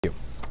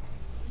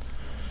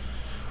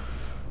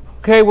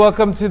Okay,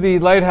 welcome to the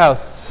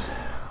Lighthouse.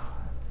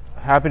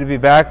 Happy to be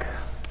back.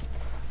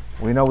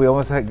 We know we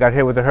almost got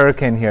hit with a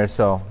hurricane here,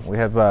 so we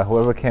have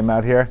whoever came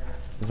out here.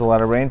 There's a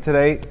lot of rain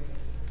today,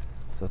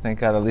 so thank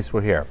God at least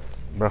we're here.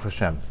 Baruch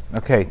Hashem.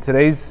 Okay,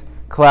 today's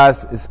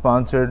class is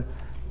sponsored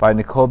by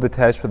Nicole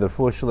Betesh for the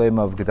Refuah Shalema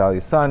of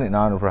Gedale's son in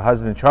honor of her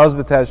husband Charles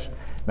Betesh.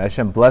 May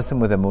Hashem bless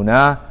him with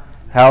emunah,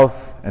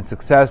 health, and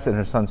success in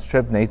her son's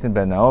trip, Nathan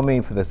ben Naomi,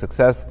 for the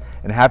success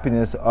and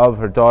happiness of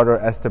her daughter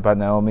Esther ben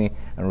Naomi,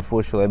 and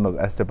Refuah Shalema of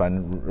Esther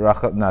ben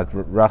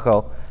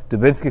Rachel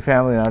Dubinsky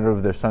family in honor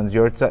of their son's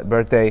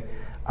birthday,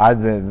 up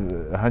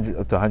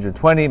to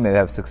 120. May they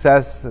have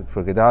success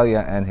for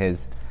Gedalia and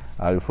his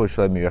Refuah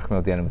Shalema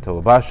Yerachmel Diana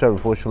Matova Basha,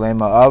 Refuah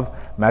Shalema of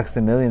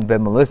Maximilian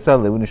ben Melissa,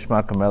 Levu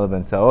Nishmat Carmela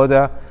ben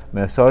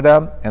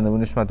Minnesota, and Levu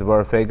Nishmat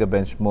Deborah Fega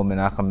ben Shmuel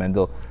Menachem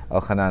Mendel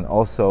Elchanan.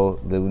 Also,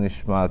 Levu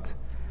Nishmat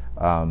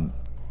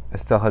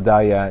Estelle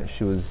Hadaya.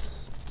 She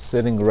was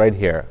sitting right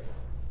here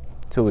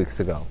 2 weeks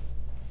ago,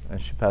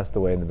 and she passed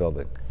away in the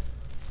building.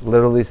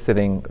 Literally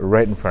sitting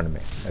right in front of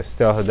me.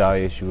 Estelle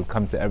Hadaya, she would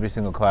come to every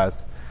single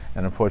class,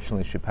 and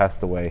unfortunately she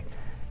passed away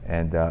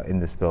and in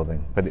this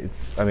building. But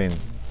it's,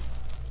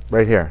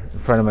 right here, in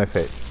front of my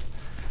face.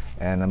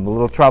 And I'm a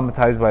little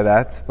traumatized by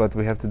that, but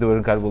we have to do it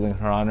in God willing,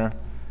 her honor.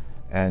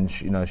 And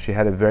she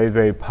had a very,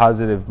 very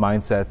positive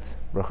mindset.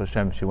 Baruch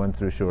Hashem, she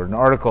wrote an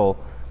article,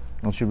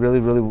 and she really,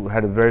 really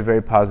had a very,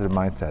 very positive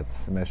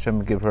mindset. May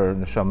Hashem give her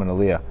neshama and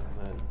aliyah.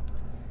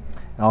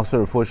 And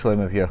also, Refuah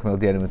Shalema of Yerachmel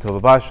Diana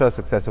Matova Basha,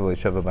 success of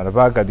Elisheva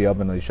Barabak, Adiyah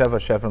ben Elisheva,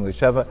 Shefran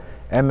Elisheva,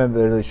 Emem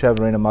ben Elisheva,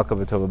 Reina Malka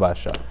Matova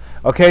Basha.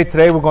 Okay,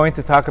 today we're going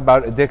to talk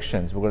about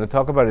addictions. We're going to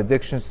talk about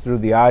addictions through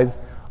the eyes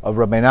of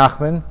Rabbi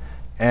Nachman,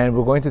 and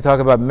we're going to talk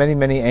about many,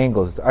 many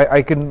angles.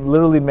 I can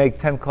literally make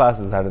 10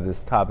 classes out of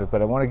this topic,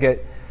 but I want to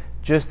get,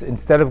 just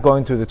instead of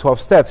going through the 12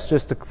 steps,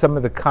 just some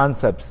of the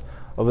concepts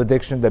of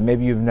addiction that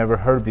maybe you've never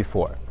heard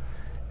before.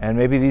 And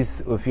maybe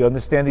if you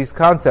understand these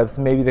concepts,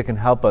 maybe they can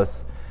help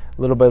us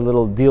little by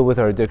little deal with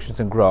our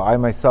addictions and grow. I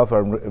myself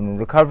am in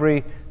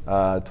recovery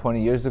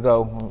 20 years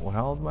ago.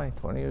 How old am I?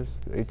 20 years?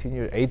 18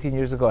 years? 18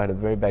 years ago I had a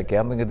very bad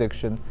gambling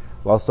addiction,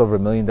 lost over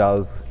 $1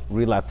 million,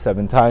 relapsed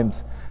 7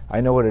 times. I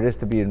know what it is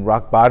to be in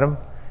rock bottom,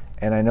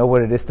 and I know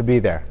what it is to be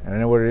there. And I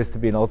know what it is to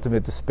be in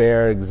ultimate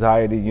despair,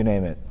 anxiety, you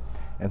name it.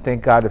 And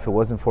thank God, if it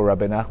wasn't for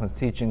Rabbi Nachman's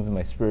teachings and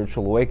my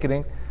spiritual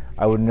awakening,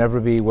 I would never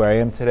be where I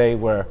am today,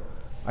 where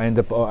I end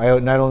up,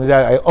 not only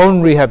that, I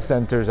own rehab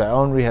centers,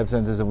 and we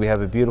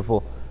have a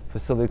beautiful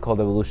facility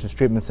called Evolutions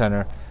Treatment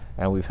Center,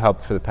 and we've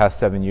helped for the past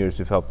 7 years,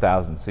 we've helped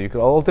thousands. So you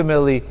could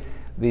ultimately,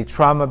 the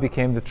trauma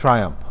became the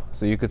triumph.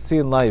 So you could see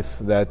in life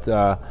that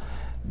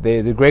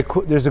there's a great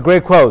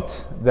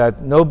quote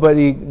that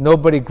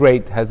nobody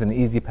great has an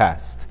easy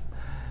past.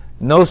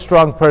 No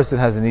strong person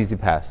has an easy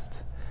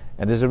past.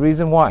 And there's a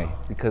reason why,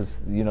 because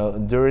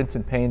endurance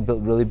and pain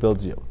really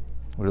builds you.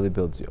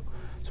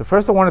 So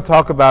first I want to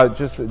talk about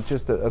just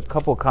a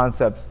couple of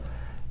concepts.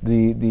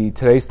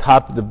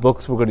 The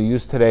books we're going to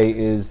use today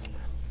is,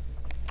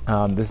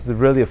 this is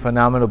really a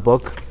phenomenal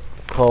book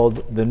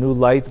called The New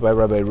Light by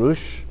Rabbi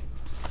Rush.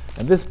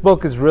 And this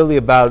book is really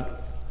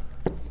about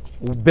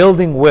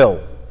building will.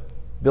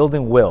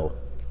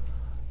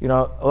 A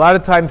lot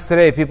of times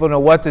today people know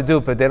what to do,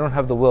 but they don't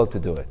have the will to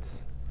do it.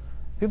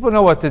 People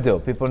know what to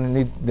do.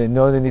 They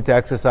know they need to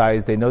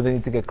exercise, they know they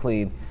need to get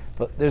clean,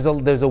 but there's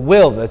a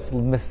will that's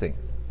missing.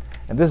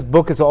 And this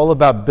book is all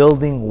about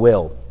building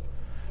will.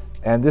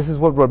 And this is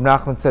what Reb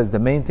Nachman says: the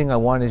main thing I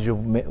want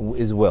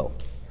is will.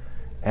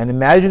 And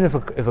imagine if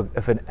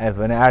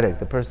an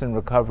addict, a person in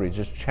recovery,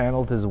 just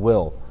channeled his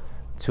will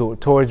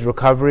towards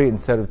recovery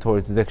instead of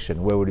towards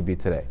addiction. Where would he be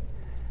today?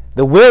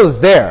 The will is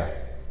there.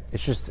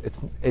 It's just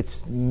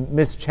it's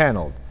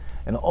mischanneled.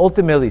 And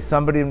ultimately,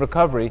 somebody in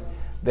recovery,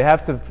 they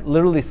have to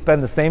literally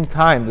spend the same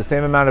time, the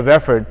same amount of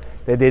effort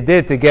that they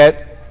did to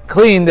get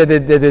clean that they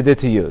did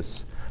to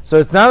use. So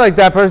it's not like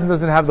that person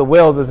doesn't have the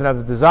will, doesn't have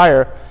the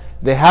desire.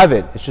 They have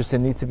it. It's just it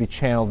needs to be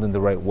channeled in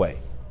the right way.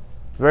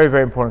 Very,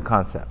 very important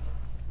concept.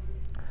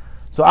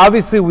 So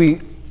obviously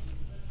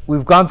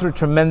we've gone through a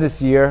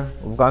tremendous year.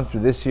 We've gone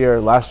through this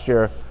year, last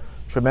year,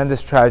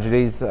 tremendous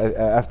tragedies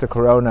after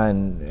Corona,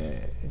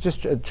 and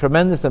just a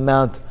tremendous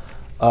amount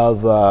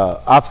of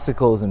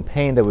obstacles and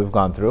pain that we've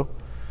gone through.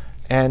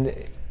 And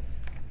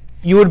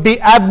you would be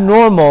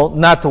abnormal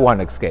not to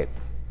want to escape.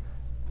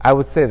 I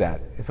would say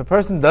that. If a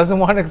person doesn't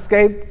want to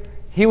escape,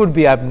 he would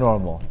be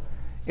abnormal.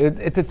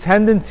 It's a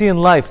tendency in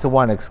life to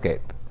want to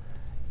escape.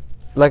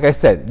 Like I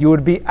said, you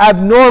would be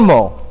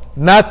abnormal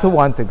not to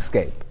want to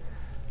escape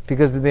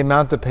because of the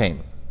amount of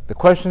pain. The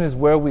question is,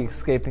 where are we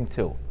escaping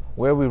to?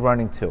 Where are we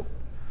running to?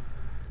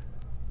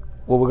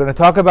 What we're going to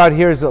talk about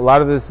here is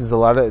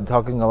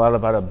talking a lot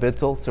about a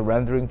bittul,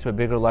 surrendering to a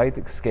bigger light,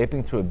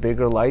 escaping to a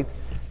bigger light,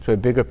 to a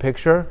bigger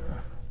picture,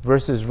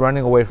 versus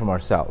running away from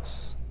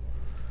ourselves.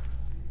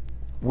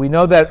 We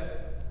know that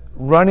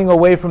running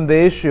away from the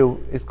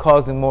issue is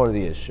causing more of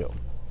the issue.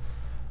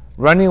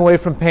 Running away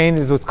from pain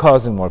is what's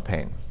causing more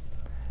pain.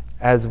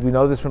 As we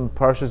know this from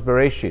Parshas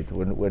Bereshit,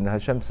 when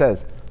Hashem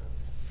says,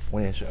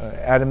 When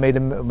Adam made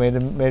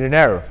an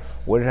error,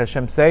 what did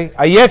Hashem say?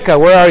 Ayeka,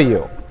 where are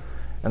you?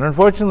 And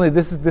unfortunately,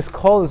 this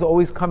call is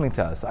always coming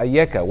to us.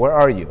 Ayeka, where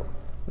are you?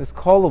 This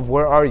call of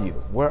where are you?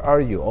 Where are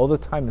you? All the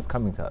time is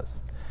coming to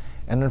us.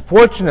 And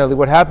unfortunately,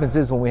 what happens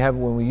is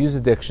when we use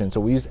addiction, so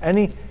we use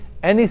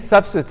any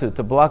substitute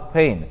to block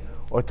pain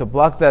or to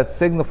block that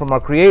signal from our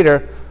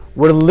Creator,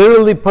 we're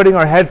literally putting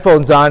our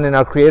headphones on and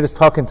our Creator's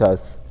talking to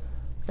us.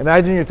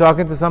 Imagine you're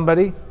talking to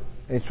somebody and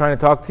he's trying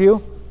to talk to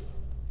you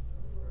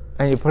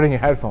and you're putting your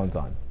headphones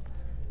on.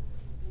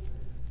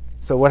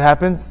 So what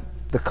happens?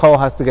 The call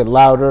has to get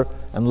louder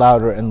and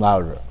louder and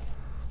louder.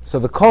 So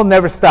the call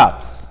never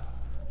stops.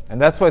 And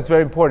that's why it's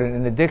very important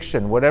in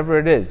addiction, whatever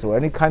it is, or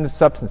any kind of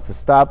substance to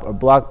stop or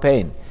block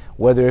pain,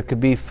 whether it could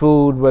be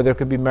food, whether it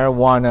could be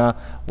marijuana,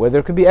 whether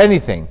it could be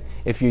anything.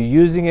 If you're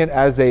using it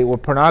or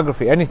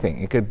pornography,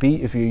 anything. It could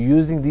be, if you're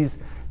using these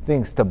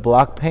things to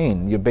block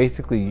pain, you're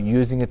basically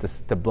using it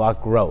to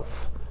block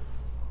growth.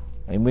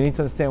 And we need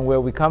to understand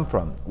where we come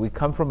from. We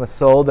come from a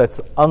soul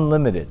that's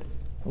unlimited.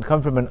 We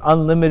come from an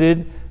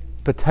unlimited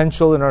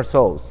potential in our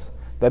souls.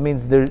 That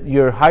means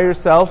your higher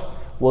self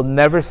will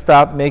never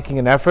stop making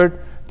an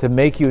effort to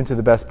make you into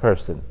the best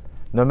person.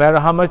 No matter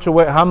how much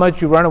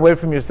you run away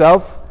from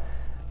yourself,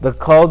 the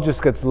call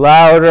just gets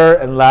louder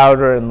and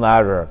louder and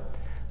louder.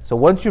 So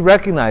once you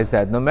recognize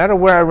that, no matter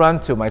where I run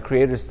to, my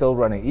Creator is still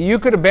running. You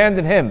could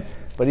abandon Him,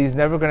 but He's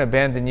never going to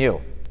abandon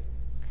you.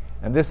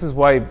 And this is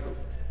why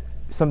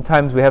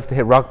sometimes we have to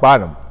hit rock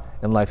bottom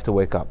in life to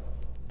wake up.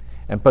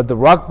 But the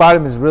rock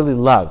bottom is really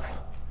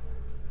love,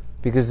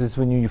 because it's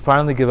when you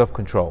finally give up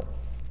control.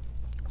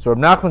 So Reb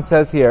Nachman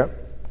says here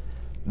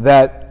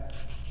that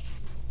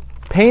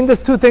pain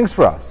does two things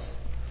for us.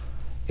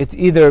 It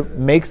either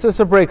makes us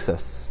or breaks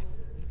us.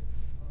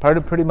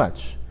 Pretty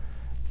much.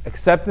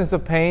 Acceptance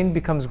of pain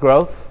becomes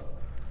growth.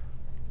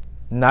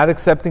 Not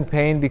accepting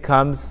pain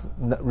becomes,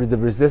 the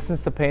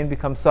resistance to pain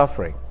becomes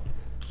suffering.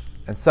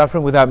 And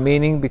suffering without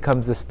meaning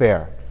becomes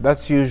despair.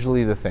 That's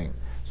usually the thing.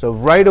 So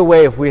right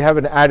away, if we have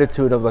an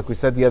attitude of, like we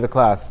said the other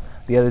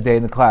day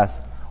in the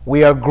class,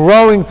 we are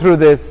growing through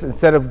this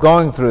instead of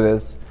going through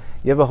this,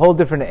 you have a whole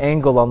different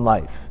angle on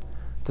life.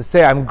 To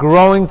say, I'm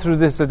growing through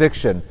this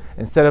addiction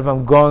instead of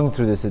I'm going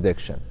through this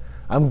addiction.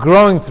 I'm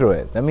growing through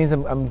it. That means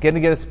I'm going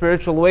to get a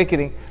spiritual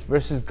awakening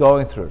versus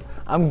going through it.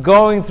 I'm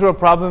going through a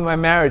problem in my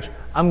marriage.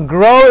 I'm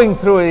growing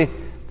through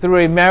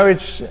a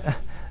marriage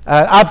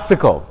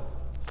obstacle.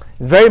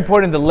 It's very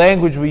important the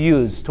language we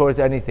use towards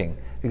anything.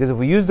 Because if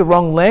we use the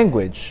wrong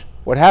language,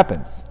 what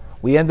happens?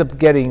 We end up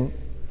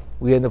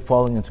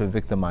falling into a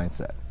victim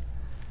mindset.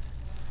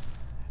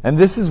 And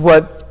this is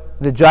what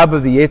the job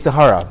of the Yetzer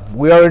Hara.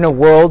 We are in a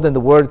world, and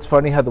it's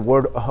funny how the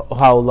word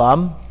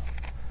ha'olam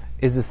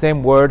is the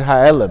same word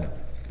ha'elim,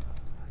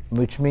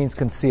 which means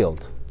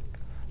concealed.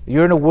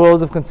 You're in a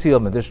world of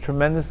concealment. There's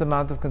tremendous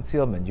amount of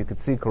concealment. You could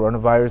see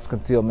coronavirus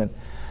concealment,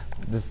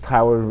 this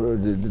tower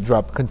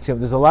drop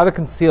concealment. There's a lot of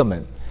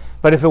concealment.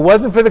 But if it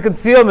wasn't for the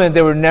concealment,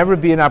 there would never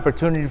be an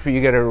opportunity for you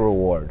to get a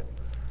reward.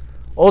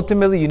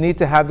 Ultimately, you need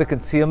to have the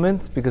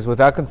concealment, because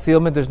without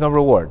concealment, there's no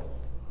reward.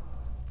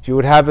 If you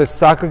would have a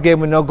soccer game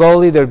with no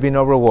goalie, there would be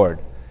no reward.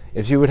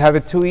 If you would have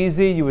it too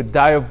easy, you would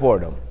die of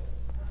boredom.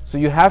 So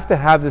you have to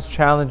have this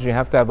challenge, you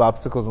have to have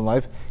obstacles in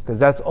life, because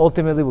that's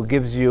ultimately what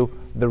gives you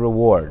the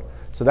reward.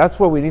 So that's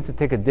where we need to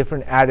take a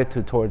different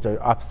attitude towards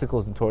our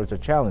obstacles and towards our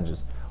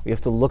challenges. We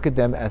have to look at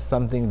them as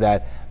something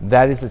that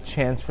is a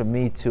chance for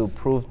me to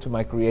prove to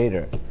my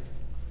Creator.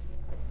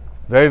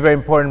 Very, very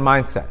important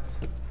mindset.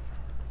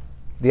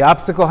 The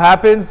obstacle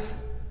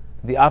happens,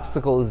 the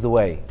obstacle is the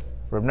way.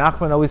 Reb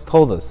Nachman always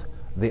told us,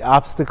 the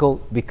obstacle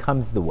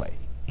becomes the way.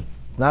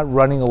 It's not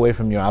running away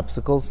from your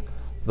obstacles,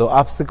 the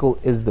obstacle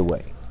is the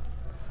way.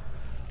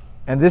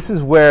 And this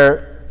is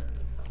where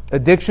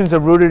addictions are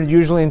rooted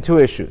usually in two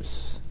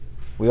issues.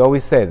 We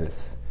always say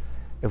this.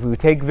 If we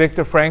take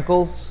Viktor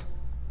Frankl's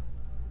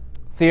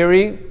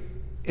theory,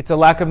 it's a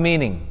lack of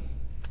meaning.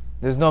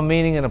 There's no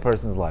meaning in a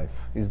person's life.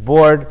 He's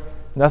bored,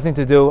 nothing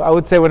to do. I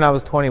would say when I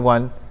was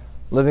 21,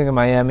 living in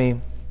Miami,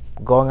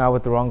 going out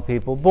with the wrong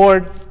people,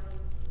 bored.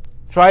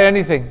 Try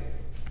anything.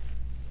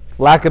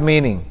 Lack of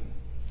meaning.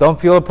 Don't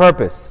feel a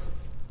purpose.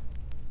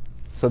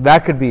 So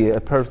that could be,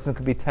 a person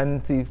could be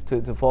tendency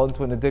to fall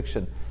into an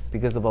addiction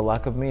because of a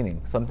lack of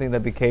meaning. Something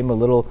that became a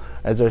little,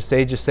 as our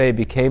sages say,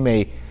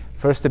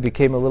 first it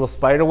became a little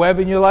spider web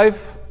in your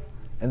life,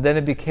 and then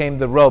it became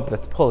the rope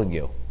that's pulling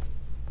you.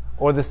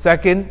 Or the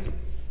second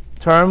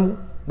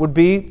term would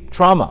be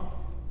trauma,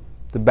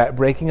 the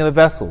breaking of the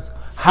vessels.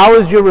 How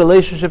is your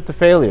relationship to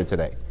failure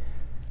today?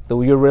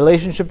 Your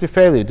relationship to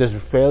failure, does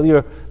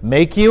failure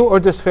make you or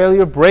does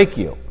failure break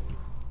you?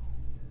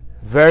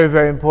 Very,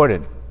 very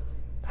important.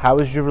 How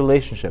is your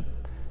relationship?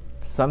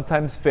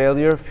 Sometimes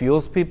failure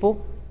fuels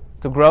people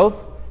to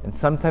growth, and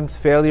sometimes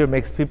failure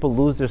makes people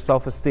lose their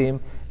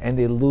self-esteem and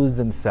they lose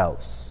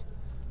themselves.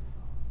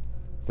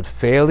 But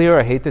failure,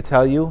 I hate to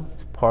tell you,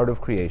 it's part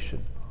of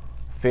creation.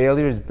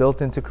 Failure is built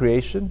into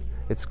creation.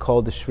 It's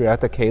called the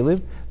Shvirat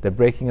HaKelim, the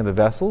breaking of the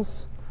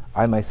vessels.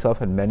 I myself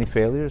had many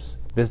failures,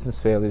 business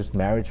failures,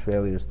 marriage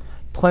failures,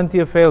 plenty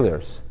of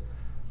failures.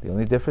 The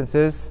only difference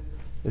is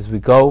we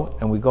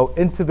go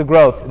into the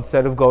growth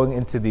instead of going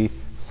into the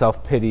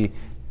self-pity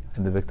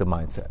and the victim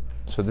mindset.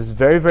 So this is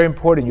very, very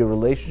important, your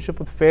relationship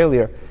with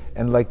failure.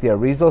 And like the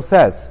Arizal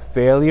says,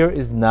 failure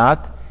is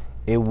not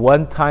a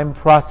one-time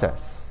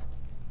process.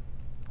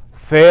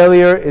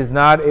 Failure is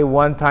not a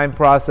one-time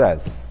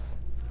process.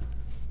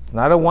 It's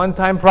not a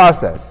one-time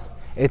process.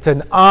 It's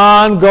an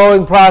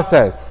ongoing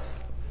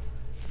process.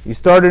 You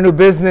start a new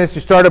business,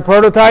 you start a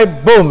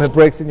prototype, boom, it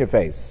breaks in your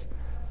face.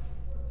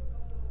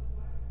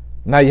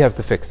 Now you have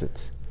to fix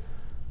it.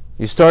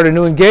 You start a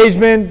new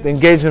engagement, the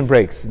engagement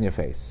breaks in your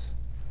face.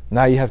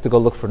 Now you have to go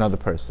look for another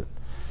person.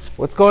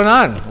 What's going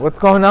on? What's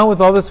going on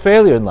with all this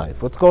failure in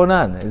life? What's going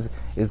on?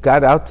 Is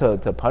God out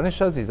to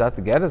punish us? He's out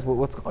to get us?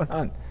 What's going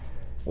on?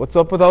 What's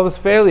up with all this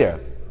failure?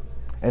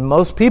 And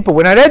most people,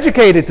 we're not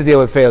educated to deal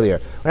with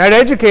failure. We're not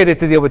educated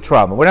to deal with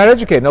trauma. We're not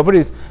educated.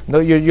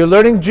 You're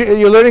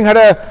learning how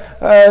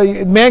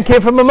to, man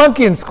came from a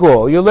monkey in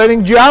school. You're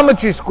learning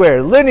geometry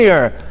square,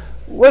 linear.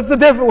 What's the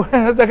difference?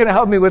 How's that going to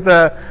help me with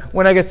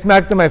when I get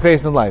smacked in my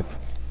face in life?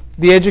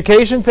 The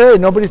education today,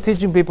 nobody's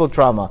teaching people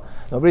trauma.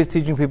 Nobody's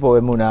teaching people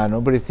emunah.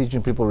 Nobody's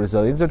teaching people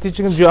resilience. They're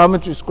teaching them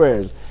geometry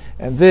squares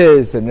and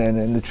this and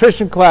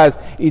nutrition class.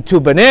 Eat 2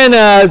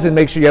 bananas and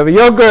make sure you have a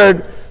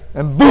yogurt.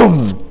 And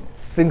boom,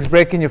 things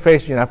break in your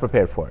face. You're not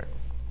prepared for it.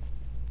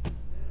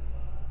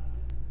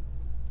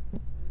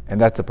 And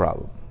that's a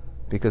problem.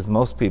 Because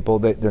most people,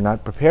 they're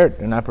not prepared.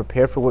 They're not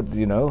prepared for what,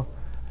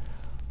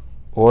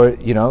 or,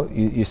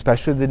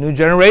 especially the new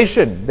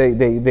generation.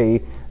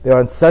 They're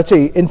on such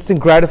a instant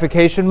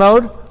gratification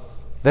mode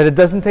that it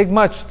doesn't take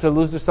much to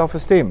lose their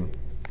self-esteem.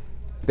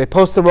 They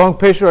post the wrong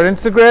picture on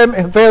Instagram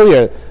and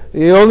failure.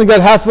 You only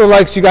got half of the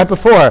likes you got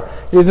before.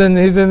 He's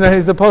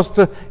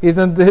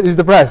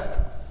depressed.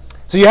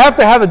 So you have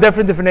to have a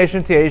different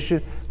definition to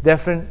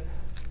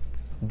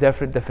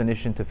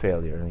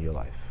failure in your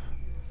life.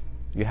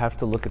 You have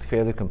to look at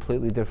failure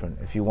completely different.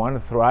 If you want to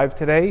thrive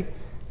today,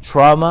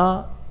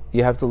 trauma,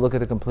 you have to look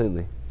at it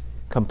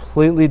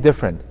completely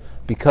different,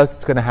 because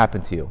it's going to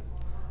happen to you.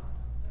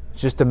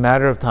 It's just a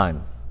matter of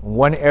time.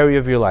 One area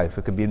of your life.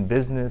 It could be in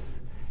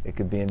business. It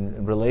could be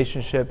in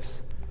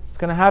relationships. It's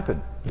going to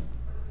happen.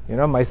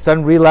 My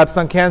son relapsed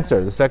on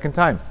cancer the second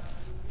time.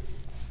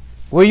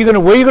 Where are you going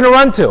to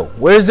run to?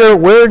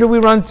 Where do we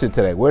run to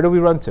today? Where do we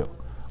run to?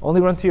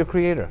 Only run to your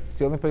Creator. It's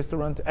the only place to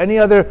run to. Any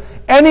other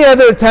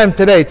attempt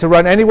today to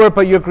run anywhere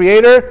but your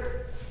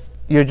Creator,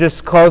 you're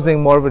just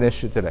causing more of an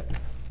issue today.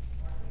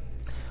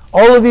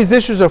 All of these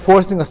issues are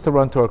forcing us to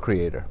run to our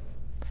Creator.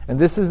 And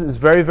this is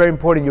very, very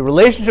important. Your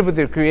relationship with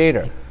your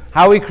Creator.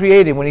 How He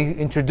created. When He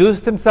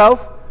introduced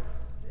Himself,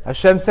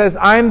 Hashem says,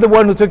 I'm the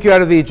one who took you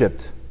out of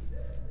Egypt.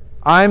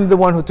 I'm the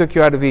one who took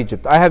you out of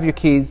Egypt. I have your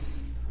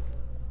keys.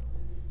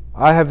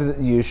 I have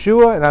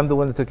Yeshua, and I'm the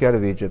one that took you out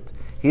of Egypt.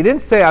 He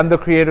didn't say, I'm the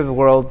creator of the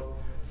world.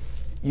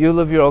 You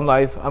live your own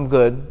life. I'm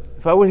good.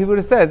 He would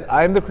have said,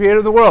 I'm the creator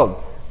of the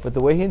world. But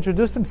the way He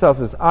introduced Himself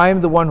is, I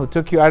am the one who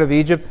took you out of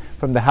Egypt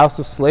from the house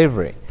of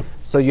slavery.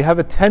 So you have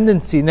a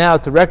tendency now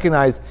to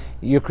recognize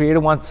your Creator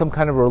wants some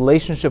kind of a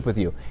relationship with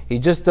you. He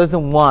just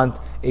doesn't want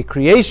a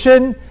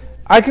creation.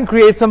 I can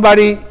create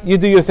somebody, you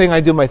do your thing,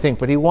 I do my thing.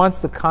 But He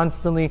wants to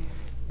constantly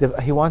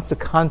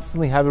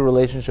have a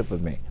relationship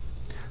with me.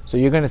 So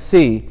you're going to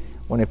see,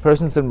 when a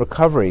person's in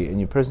recovery and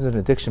your person's in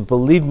addiction,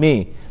 believe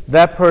me,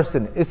 that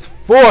person is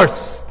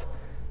forced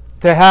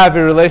to have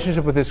a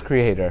relationship with his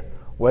Creator,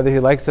 whether he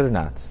likes it or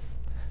not.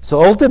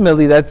 So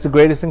ultimately, that's the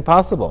greatest thing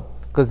possible.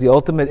 Because the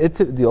ultimate,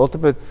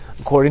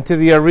 according to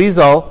the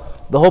Arizal,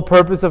 the whole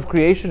purpose of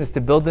creation is to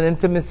build an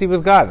intimacy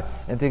with God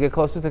and to get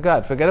closer to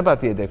God. Forget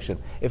about the addiction.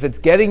 If it's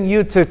getting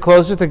you to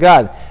closer to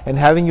God and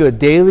having you a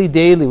daily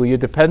where you're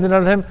dependent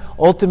on Him,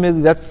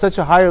 ultimately that's such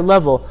a higher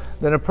level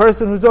than a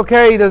person who's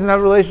okay, he doesn't have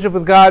a relationship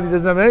with God, he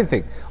doesn't have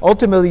anything.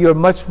 Ultimately, you're a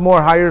much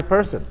more higher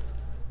person.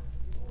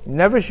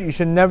 A person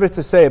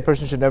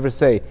should never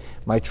say,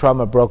 my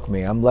trauma broke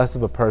me, I'm less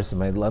of a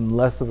person, I'm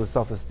less of a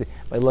self-esteem,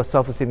 my less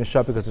self-esteem is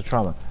shot because of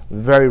trauma.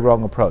 Very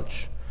wrong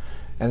approach.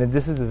 And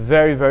this is a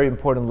very, very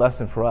important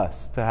lesson for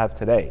us to have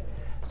today,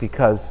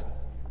 because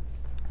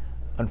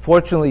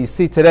unfortunately you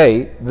see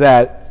today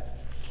that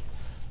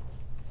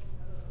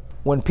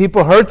when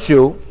people hurt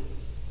you,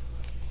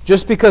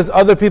 just because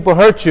other people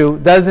hurt you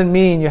doesn't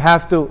mean you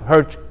have to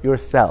hurt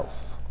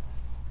yourself.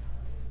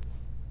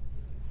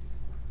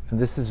 And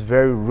this is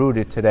very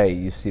rooted today,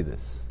 you see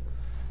this.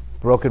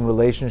 Broken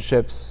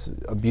relationships,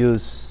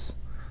 abuse.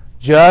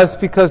 Just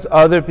because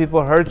other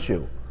people hurt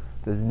you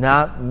does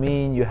not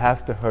mean you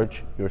have to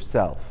hurt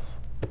yourself.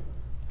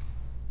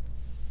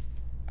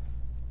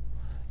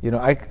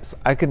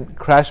 I can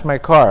crash my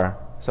car.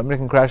 Somebody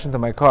can crash into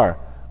my car.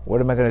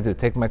 What am I going to do?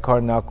 Take my car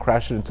now,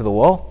 crash it into the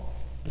wall?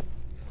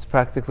 It's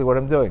practically what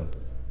I'm doing.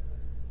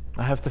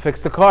 I have to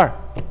fix the car.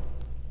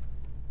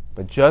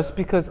 But just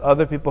because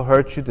other people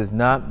hurt you does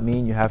not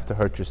mean you have to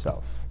hurt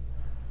yourself.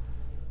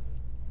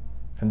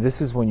 And this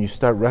is when you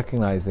start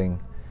recognizing,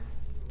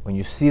 when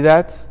you see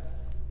that,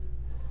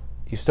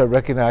 you start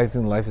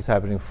recognizing life is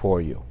happening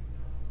for you.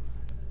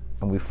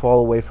 And we fall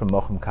away from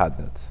Mochem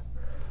Kadnut.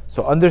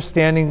 So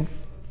understanding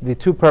the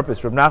two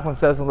purposes, Reb Nachman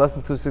says in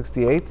lesson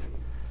 268,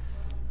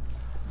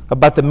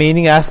 about the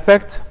meaning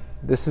aspect.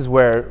 This is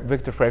where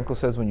Viktor Frankl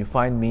says when you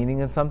find meaning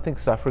in something,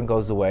 suffering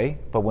goes away.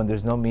 But when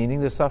there's no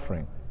meaning, there's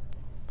suffering.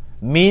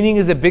 Meaning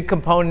is a big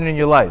component in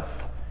your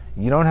life.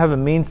 You don't have a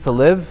means to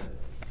live,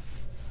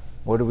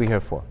 what are we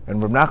here for?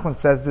 And Reb Nachman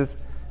says this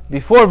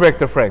before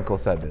Viktor Frankl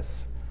said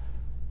this.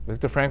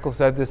 Viktor Frankl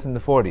said this in the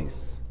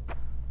 40s.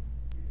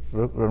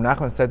 Reb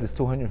Nachman said this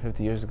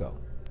 250 years ago.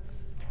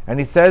 And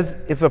he says,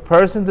 if a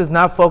person does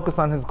not focus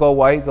on his goal,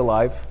 why he's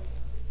alive,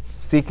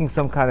 seeking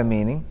some kind of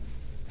meaning,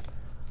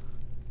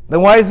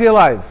 then why is he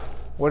alive?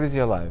 What is he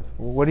alive?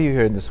 What are you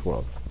here in this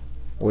world?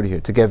 What are you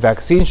here? To get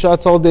vaccine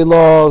shots all day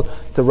long,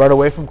 to run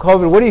away from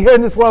COVID? What are you here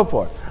in this world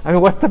for? I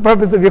mean, what's the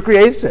purpose of your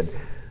creation?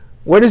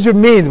 What is your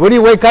means? What do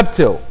you wake up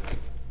to?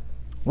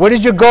 What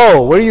is your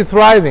goal? Where are you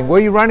thriving? Where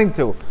are you running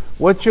to?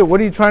 What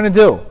are you trying to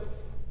do?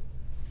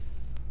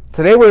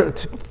 Today,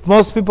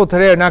 most people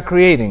today are not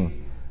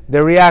creating.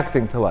 They're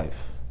reacting to life.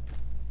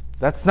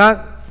 That's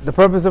not the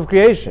purpose of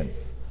creation.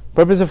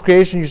 Purpose of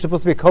creation, you're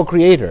supposed to be a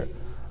co-creator,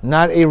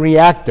 not a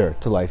reactor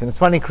to life. And it's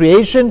funny,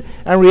 creation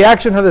and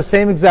reaction have the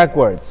same exact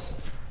words.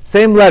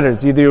 Same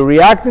letters. Either you're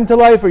reacting to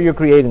life or you're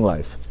creating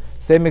life.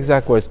 Same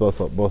exact words,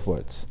 both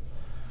words.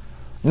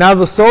 Now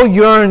the soul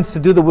yearns to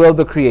do the will of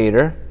the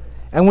Creator,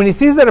 and when he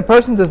sees that a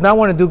person does not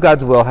want to do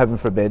God's will, heaven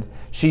forbid,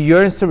 she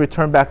yearns to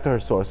return back to her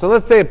source. So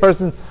let's say a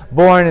person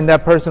born and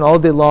that person all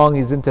day long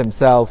he's into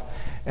himself,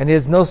 and he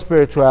has no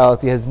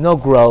spirituality, has no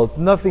growth,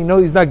 nothing, no,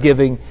 he's not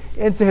giving,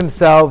 into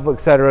himself,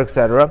 etc.,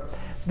 etc.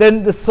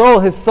 Then his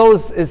soul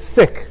is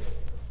sick.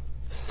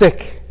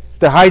 It's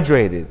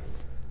dehydrated.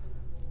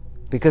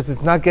 Because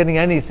it's not getting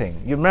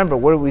anything. You remember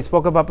what we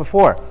spoke about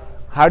before.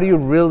 How are you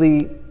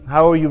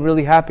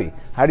really happy?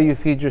 How do you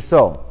feed your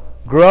soul?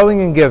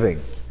 Growing and giving.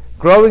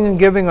 Growing and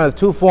giving are the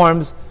two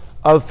forms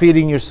of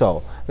feeding your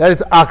soul. That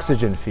is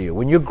oxygen for you.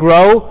 When you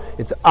grow,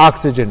 it's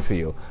oxygen for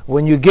you.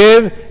 When you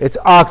give, it's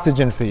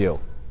oxygen for you.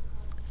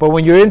 But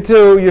when you're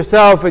into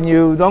yourself and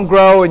you don't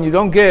grow and you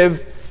don't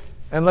give,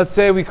 and let's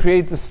say we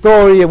create the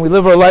story and we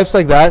live our lives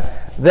like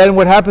that, then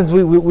what happens,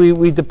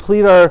 we're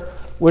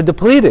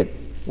depleted.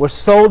 We're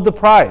soul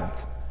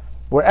deprived.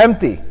 We're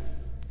empty.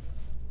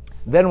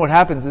 Then what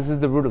happens, this is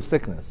the root of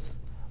sickness,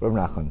 Reb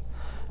Nachman.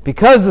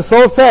 Because the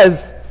soul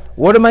says,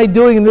 what am I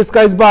doing in this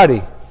guy's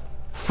body?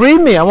 Free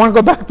me, I want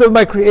to go back to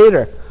my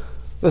Creator.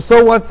 The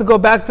soul wants to go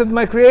back to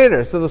my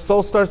Creator. So the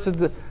soul starts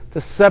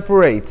to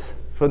separate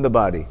from the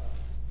body.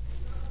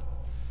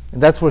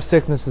 And that's where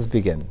sicknesses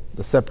begin.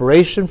 The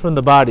separation from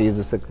the body is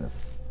a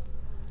sickness.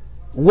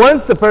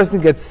 Once the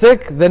person gets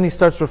sick, then he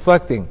starts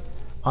reflecting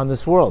on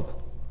this world.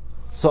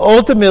 So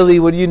ultimately,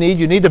 what do you need?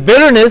 You need the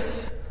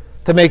bitterness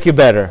to make you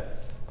better.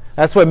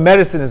 That's why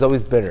medicine is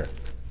always bitter.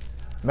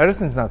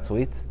 Medicine's not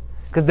sweet.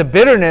 Because the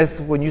bitterness,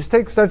 when you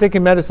start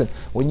taking medicine,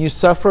 when you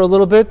suffer a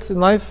little bit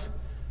in life,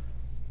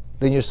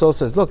 then your soul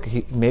says, look,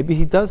 maybe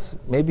he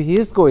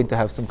is going to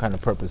have some kind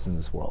of purpose in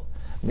this world.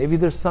 Maybe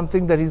there's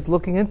something that he's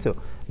looking into.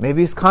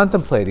 Maybe he's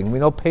contemplating. We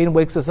know pain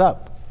wakes us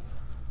up.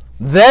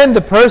 Then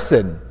the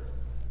person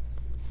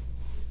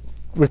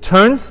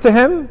returns to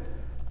him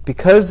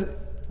because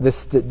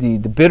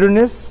the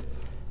bitterness,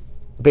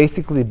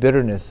 basically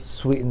bitterness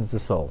sweetens the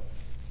soul.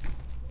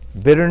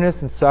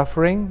 Bitterness and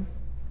suffering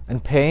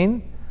and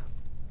pain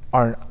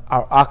are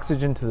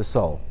oxygen to the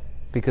soul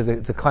because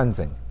it's a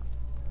cleansing.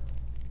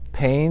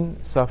 Pain,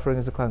 suffering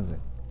is a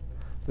cleansing.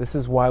 This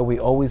is why we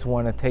always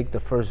want to take the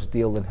first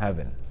deal in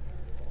heaven.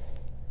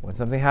 When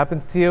something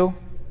happens to you,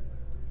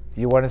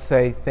 you want to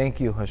say, thank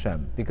you,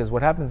 Hashem. Because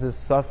what happens is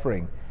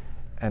suffering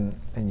and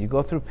you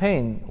go through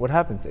pain, what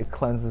happens? It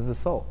cleanses the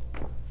soul.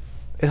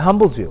 It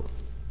humbles you.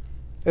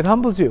 It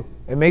humbles you.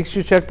 It makes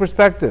you check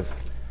perspective.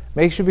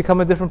 Makes you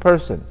become a different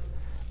person.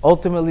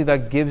 Ultimately,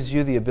 that gives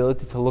you the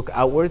ability to look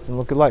outwards and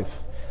look at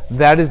life.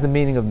 That is the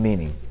meaning of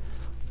meaning.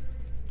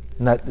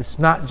 It's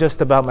not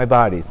just about my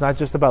body. It's not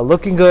just about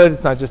looking good.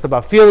 It's not just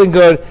about feeling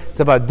good.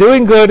 It's about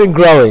doing good and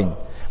growing.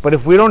 But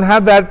if we don't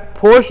have that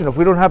portion, if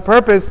we don't have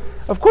purpose,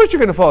 of course you're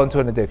going to fall into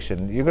an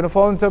addiction. You're going to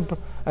fall into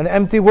an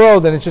empty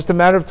world, and it's just a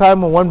matter of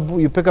time when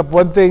you pick up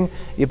one thing,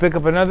 you pick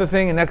up another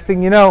thing, and next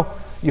thing you know,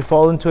 you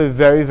fall into a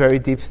very, very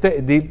deep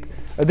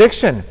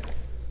addiction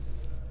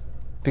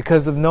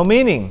because of no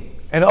meaning.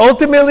 And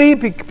ultimately,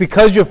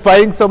 because you're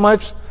fighting so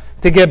much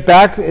to get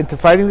back into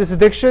fighting this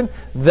addiction,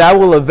 that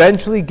will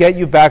eventually get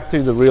you back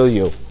to the real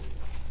you.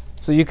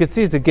 So you can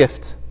see it's a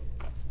gift.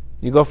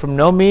 You go from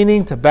no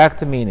meaning to back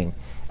to meaning.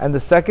 And the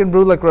second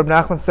root, like Reb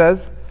Nachman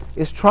says,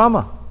 is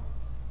trauma.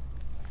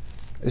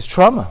 Is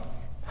trauma.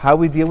 How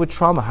we deal with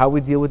trauma, how we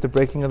deal with the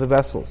breaking of the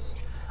vessels.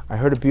 I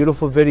heard a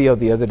beautiful video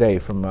the other day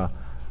from, I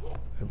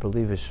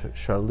believe it's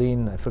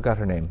Charlene, I forgot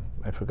her name,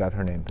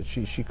 but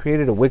she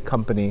created a wig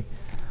company.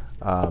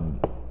 I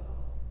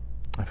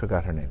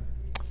forgot her name.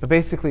 But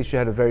basically, she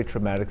had a very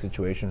traumatic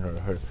situation.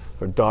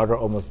 Her daughter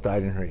almost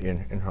died in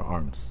her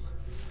arms.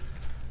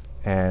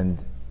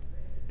 And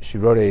she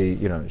wrote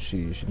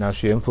now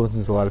she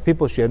influences a lot of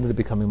people. She ended up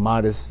becoming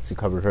modest. She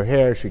covered her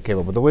hair. She came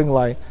up with a wing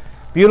light.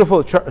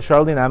 Beautiful,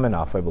 Charlene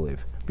Amanoff, I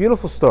believe.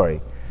 Beautiful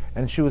story.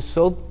 And she was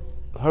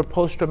her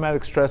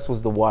post-traumatic stress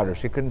was the water.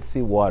 She couldn't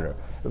see water.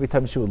 Every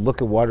time she would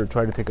look at water,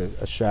 try to take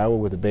a shower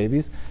with the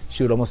babies,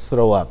 she would almost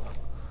throw up.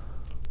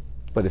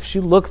 But if she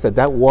looks at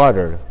that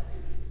water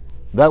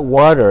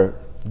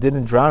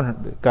didn't drown her.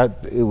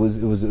 It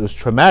was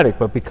traumatic,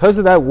 but because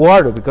of that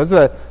water, because of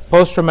that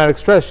post-traumatic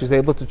stress, she's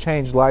able to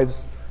change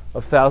lives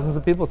of thousands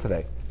of people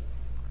today.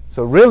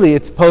 So really,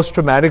 it's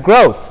post-traumatic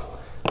growth.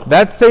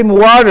 That same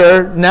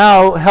water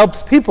now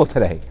helps people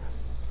today.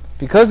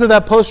 Because of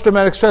that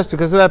post-traumatic stress,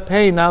 because of that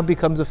pain, now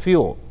becomes a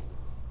fuel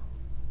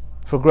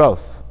for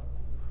growth.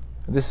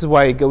 And this is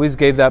why he always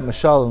gave that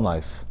mashal in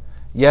life.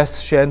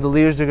 Yes,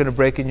 chandeliers are going to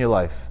break in your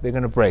life. They're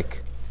going to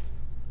break.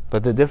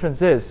 But the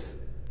difference is,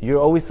 you're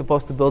always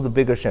supposed to build a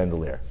bigger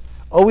chandelier.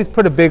 Always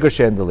put a bigger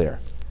chandelier.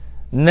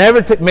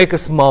 Never make a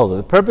smaller.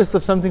 The purpose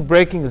of something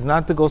breaking is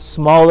not to go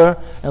smaller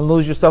and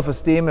lose your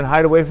self-esteem and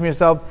hide away from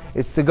yourself.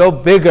 It's to go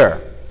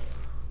bigger.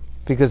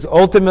 Because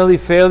ultimately,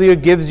 failure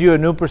gives you a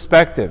new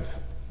perspective.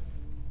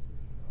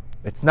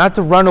 It's not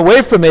to run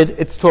away from it,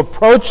 it's to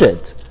approach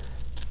it.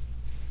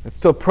 It's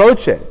to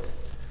approach it.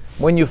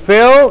 When you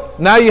fail,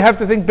 now you have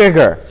to think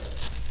bigger.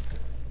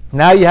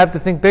 Now you have to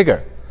think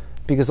bigger.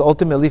 Because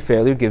ultimately,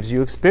 failure gives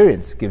you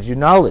experience, gives you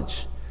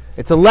knowledge.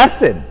 It's a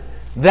lesson.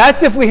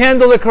 That's if we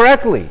handle it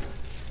correctly.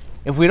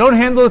 If we don't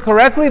handle it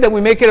correctly, then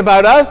we make it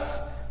about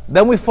us,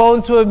 then we fall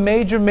into a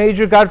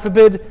major, God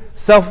forbid,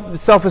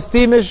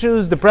 self-esteem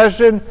issues,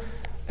 depression,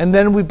 and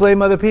then we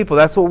blame other people.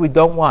 That's what we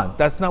don't want.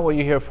 That's not what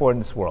you're here for in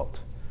this world.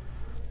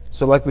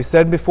 So like we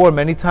said before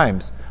many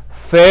times,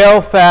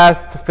 fail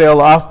fast, fail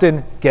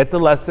often, get the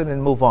lesson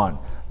and move on.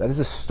 That is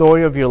the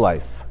story of your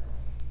life.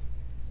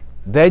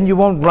 Then you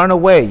won't run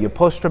away. Your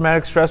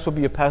post-traumatic stress will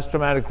be your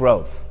past-traumatic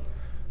growth.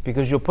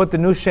 Because you'll put the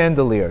new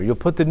chandelier,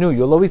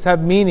 you'll always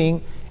have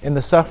meaning in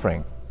the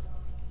suffering.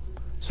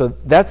 So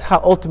that's how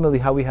ultimately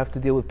how we have to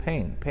deal with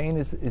pain. Pain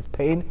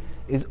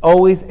is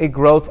always a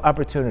growth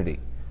opportunity.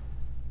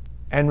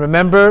 And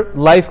remember,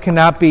 life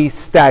cannot be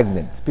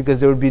stagnant because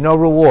there would be no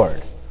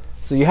reward.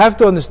 So you have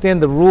to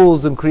understand the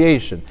rules in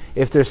creation.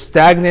 If they're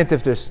stagnant,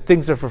 if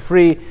things are for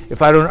free,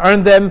 if I don't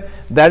earn them,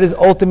 that is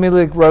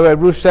ultimately, like Rabbi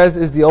Rush says,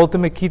 is the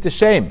ultimate key to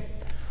shame.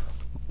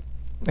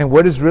 And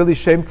what is really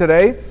shame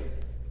today?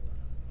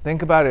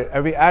 Think about it.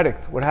 Every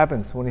addict, what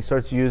happens when he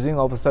starts using?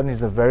 All of a sudden,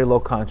 he's a very low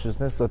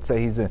consciousness. Let's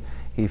say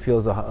he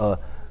feels a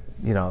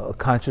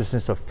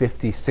consciousness of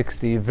 50,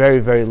 60, very,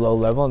 very low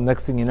level. And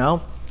next thing you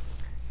know,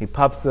 he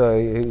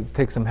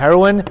takes some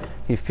heroin.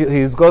 He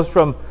goes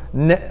from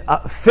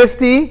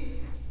 50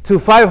 to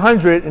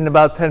 500 in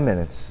about 10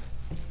 minutes.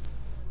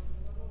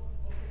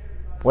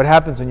 What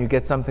happens when you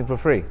get something for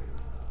free?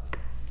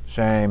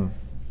 Shame.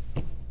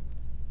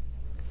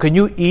 Can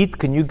you eat?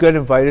 Can you get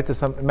invited to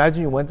some?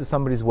 Imagine you went to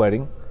somebody's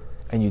wedding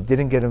and you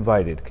didn't get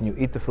invited. Can you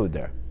eat the food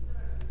there?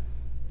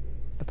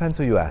 Depends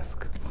who you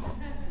ask.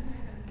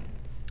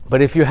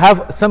 But if you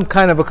have some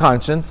kind of a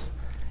conscience,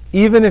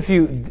 even if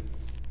you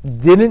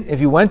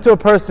went to a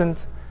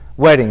person's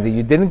wedding that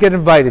you didn't get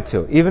invited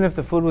to, even if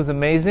the food was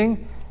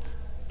amazing,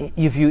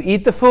 if you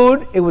eat the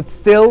food, you would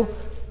still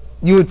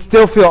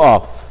feel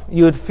off.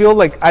 You would feel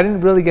like, I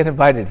didn't really get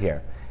invited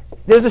here.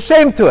 There's a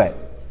shame to it.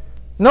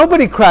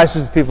 Nobody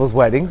crashes people's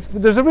weddings,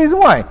 but there's a reason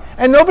why.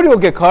 And nobody will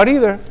get caught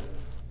either.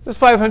 There's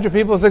 500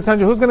 people,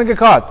 600, who's going to get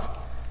caught?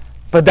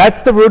 But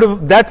that's the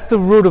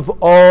root of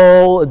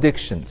all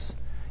addictions.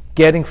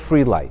 Getting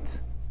free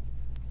light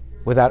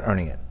without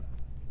earning it.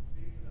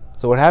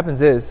 So what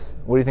happens is,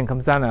 what do you think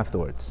comes down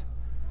afterwards?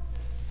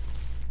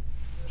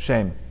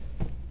 Shame.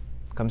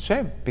 Comes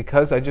shame.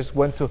 Because I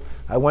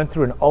went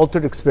through an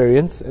altered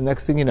experience, and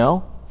next thing you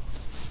know,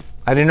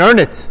 I didn't earn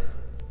it.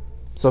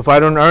 So if I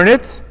don't earn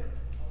it,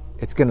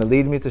 it's going to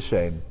lead me to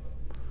shame.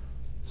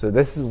 So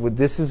this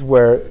is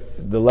where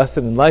the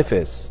lesson in life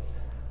is.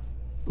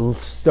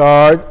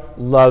 Start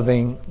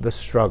loving the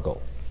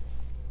struggle.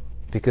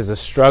 Because the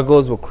struggle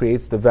is what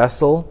creates the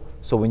vessel,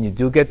 so when you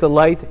do get the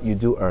light, you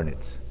do earn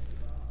it.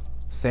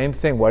 Same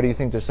thing, why do you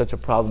think there's such a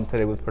problem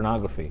today with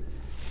pornography?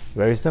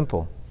 Very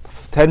simple.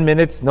 10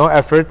 minutes, no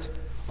effort,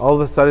 all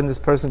of a sudden this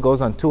person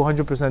goes on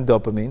 200%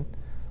 dopamine.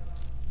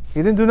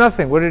 He didn't do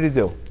nothing. What did he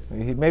do?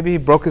 Maybe he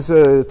broke his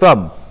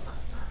thumb.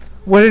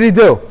 What did he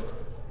do?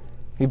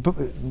 He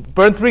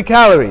burned 3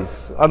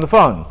 calories on the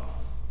phone.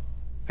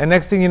 And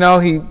next thing you know,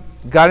 he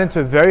got into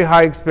a very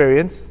high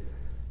experience.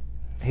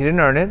 He didn't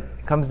earn it.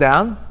 It comes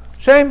down.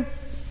 Shame.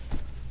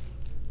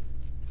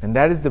 And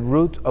that is the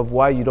root of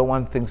why you don't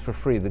want things for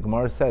free. The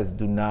Gemara says,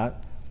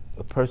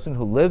 a person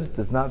who lives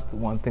does not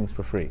want things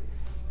for free.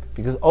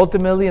 Because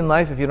ultimately in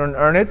life, if you don't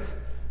earn it,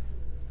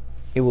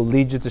 it will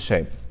lead you to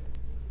shame.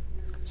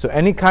 So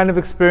any kind of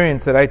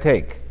experience that I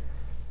take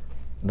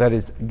that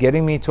is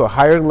getting me to a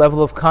higher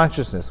level of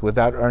consciousness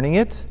without earning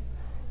it,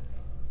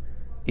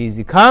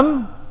 easy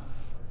come,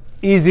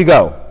 easy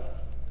go.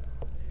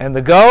 And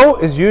the go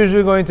is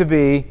usually going to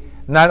be,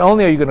 not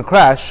only are you going to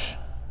crash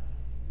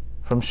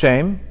from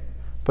shame,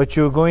 but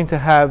you're going to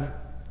have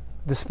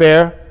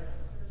despair,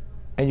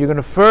 and you're going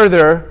to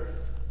further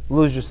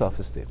lose your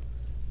self-esteem.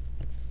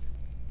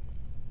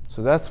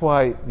 So that's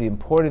why the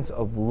importance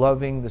of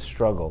loving the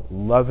struggle,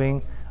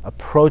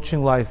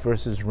 approaching life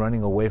versus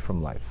running away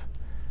from life.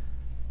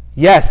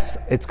 Yes,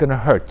 it's going to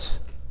hurt.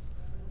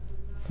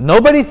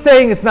 Nobody's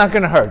saying it's not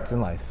going to hurt in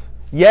life.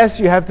 Yes,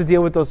 you have to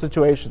deal with those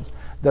situations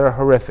that are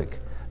horrific,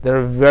 that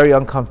are very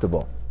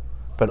uncomfortable.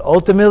 But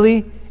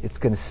ultimately, it's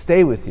going to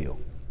stay with you.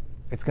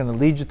 It's going to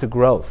lead you to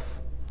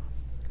growth.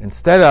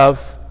 Instead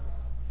of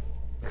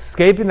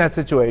escaping that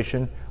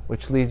situation,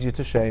 which leads you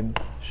to shame,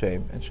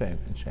 shame, and shame,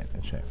 and shame,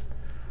 and shame.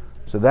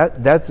 So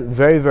that's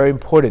very, very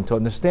important to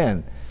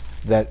understand,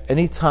 that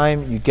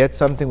anytime you get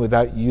something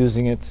without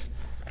using it,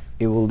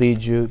 it will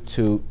lead you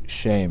to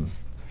shame.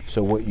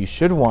 So what you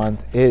should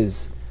want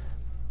is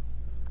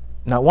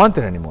not want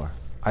it anymore.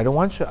 I don't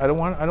want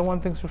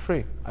things for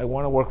free. I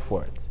want to work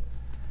for it.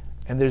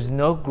 And there's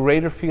no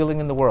greater feeling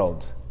in the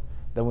world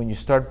than when you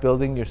start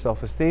building your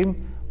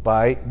self-esteem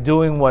by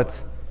doing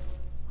what's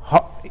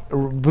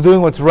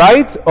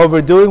right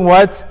over doing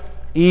what's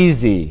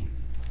easy.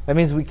 That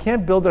means we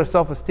can't build our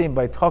self-esteem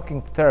by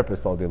talking to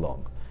therapists all day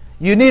long.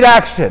 You need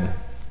action.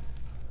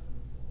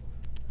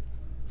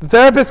 The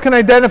therapist can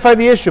identify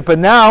the issue, but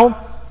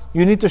now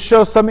you need to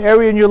show some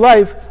area in your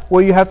life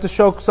where you have to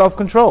show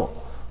self-control.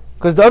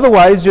 Because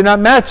otherwise, you're not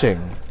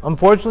matching.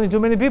 Unfortunately, too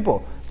many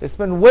people. They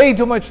spend way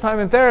too much time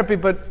in therapy,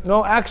 but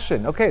no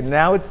action. Okay,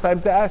 now it's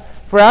time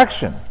for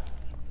action.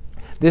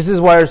 This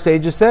is why our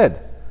sages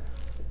said,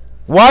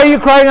 why are you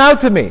crying out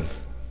to me?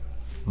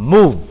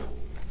 Move.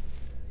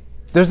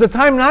 There's a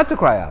time not to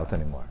cry out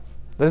anymore.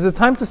 There's a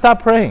time to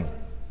stop praying.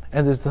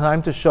 And there's a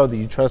time to show that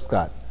you trust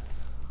God.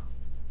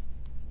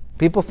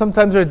 People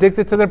sometimes are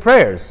addicted to their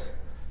prayers,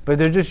 but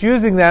they're just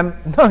using them.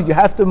 No, you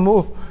have to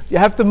move. You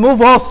have to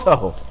move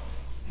also.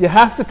 You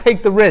have to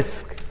take the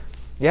risk.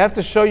 You have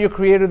to show your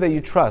Creator that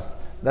you trust.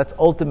 That's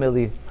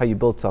ultimately how you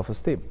build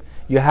self-esteem.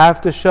 You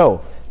have to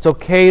show it's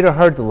okay to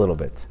hurt a little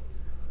bit.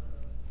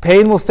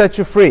 Pain will set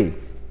you free,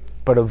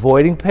 but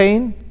avoiding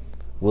pain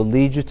will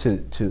lead you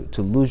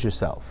to lose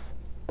yourself.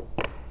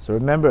 So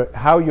remember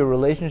how your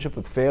relationship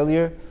with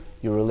failure,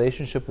 your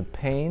relationship with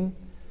pain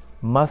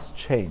must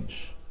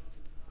change.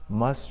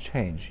 Must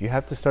change. You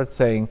have to start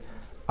saying,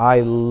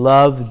 I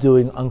love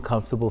doing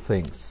uncomfortable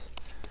things.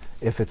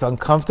 If it's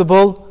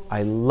uncomfortable,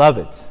 I love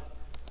it.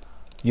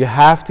 You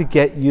have to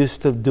get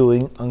used to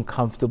doing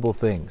uncomfortable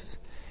things.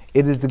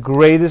 It is the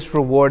greatest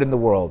reward in the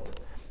world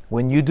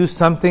when you do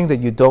something that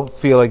you don't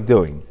feel like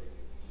doing.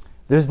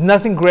 There's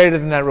nothing greater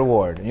than that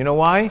reward. You know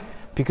why?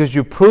 Because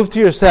you prove to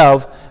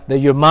yourself that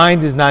your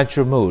mind is not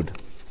your mood.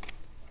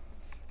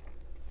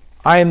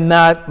 My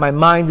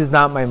mind is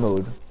not my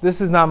mood.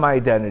 This is not my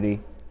identity.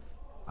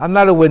 I'm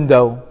not a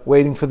window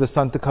waiting for the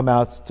sun to come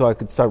out so I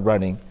could start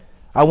running.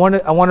 I want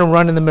to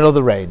run in the middle of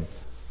the rain.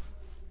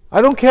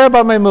 I don't care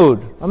about my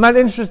mood. I'm not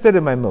interested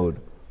in my mood.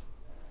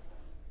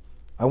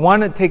 I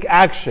want to take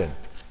action.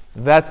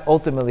 That's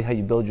ultimately how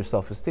you build your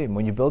self-esteem.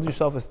 When you build your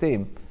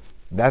self-esteem,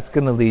 that's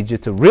going to lead you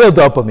to real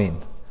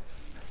dopamine.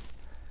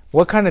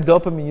 What kind of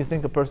dopamine you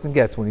think a person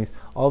gets when he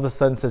all of a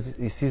sudden says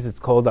he sees it's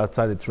cold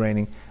outside, it's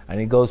raining, and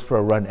he goes for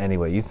a run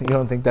anyway? You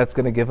don't think that's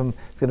going to give him?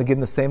 It's going to give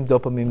him the same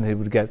dopamine that he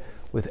would get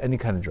with any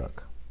kind of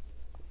drug.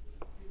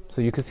 So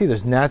you can see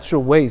there's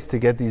natural ways to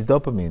get these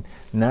dopamine,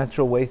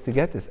 natural ways to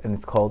get this, and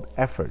it's called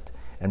effort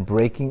and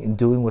breaking and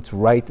doing what's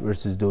right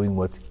versus doing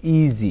what's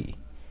easy.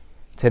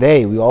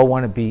 Today we all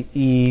want to be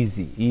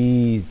easy,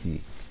 easy,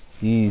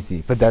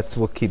 easy, but that's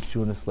what keeps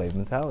you in a slave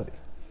mentality.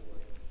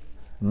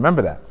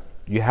 Remember that.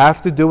 You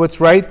have to do what's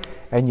right,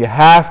 and you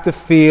have to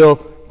feel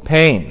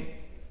pain.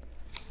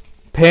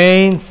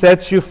 Pain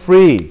sets you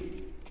free.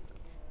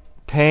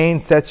 Pain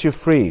sets you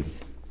free.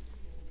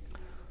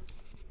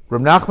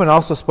 Reb Nachman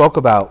also spoke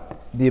about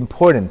the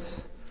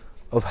importance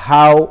of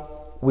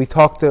how we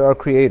talk to our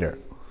Creator.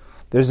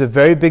 There's a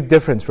very big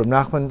difference. Reb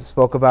Nachman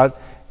spoke about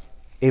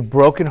a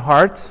broken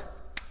heart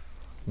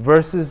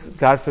versus,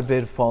 God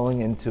forbid,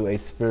 falling into a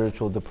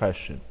spiritual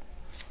depression.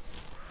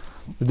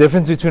 The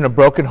difference between a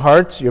broken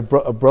heart, a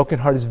broken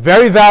heart is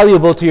very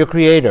valuable to your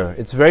Creator.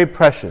 It's very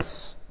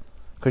precious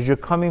because you're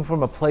coming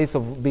from a place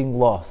of being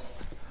lost.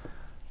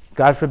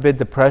 God forbid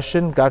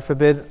depression, God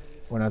forbid,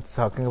 we're not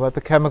talking about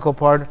the chemical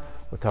part,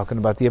 we're talking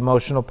about the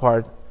emotional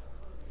part.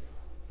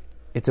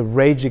 It's a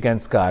rage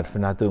against God for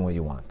not doing what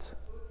you want.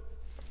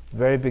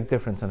 Very big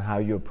difference on how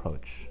you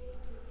approach.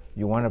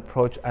 You want to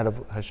approach out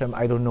of Hashem,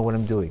 I don't know what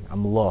I'm doing.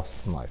 I'm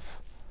lost in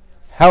life.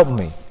 Help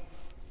me.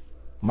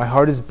 My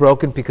heart is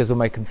broken because of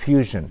my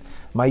confusion.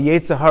 My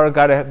Yetzer Hara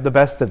got the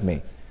best of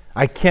me.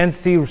 I can't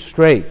see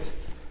straight.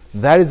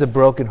 That is a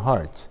broken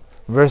heart.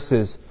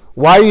 Versus,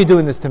 why are you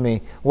doing this to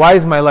me? Why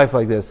is my life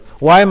like this?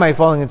 Why am I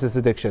falling into this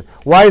addiction?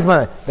 Why is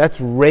my life?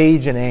 That's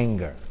rage and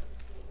anger.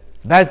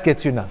 That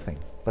gets you nothing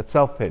but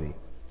self-pity.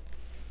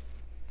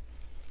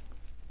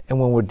 And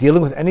when we're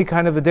dealing with any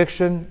kind of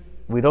addiction,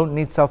 we don't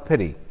need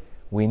self-pity.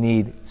 We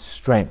need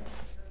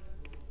strength.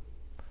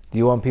 Do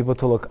you want people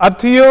to look up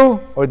to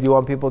you, or do you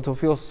want people to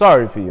feel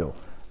sorry for you?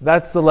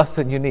 That's the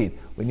lesson you need.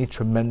 We need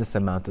tremendous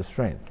amount of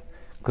strength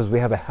because we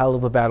have a hell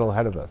of a battle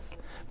ahead of us.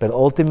 But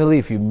ultimately,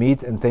 if you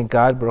meet and thank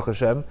God, Baruch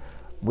Hashem,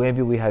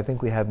 I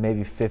think we have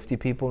maybe 50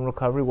 people in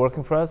recovery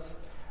working for us.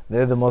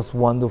 They're the most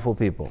wonderful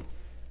people.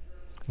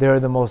 They're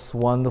the most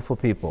wonderful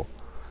people.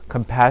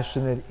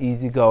 Compassionate,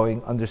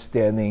 easygoing,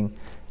 understanding.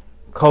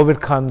 COVID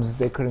comes,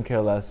 they couldn't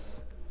care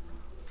less.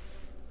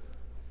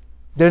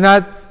 They're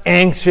not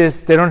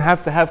anxious. They don't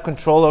have to have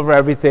control over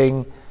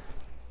everything.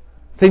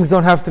 Things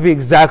don't have to be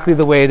exactly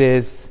the way it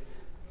is.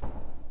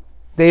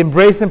 They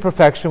embrace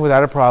imperfection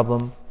without a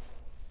problem.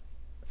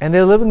 And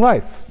they're living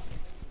life.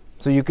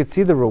 So you could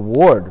see the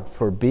reward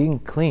for being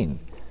clean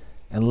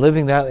and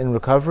living that in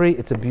recovery.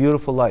 It's a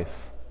beautiful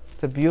life.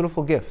 It's a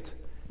beautiful gift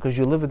because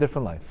you live a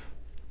different life.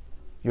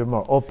 You're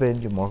more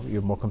open,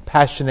 you're more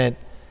compassionate,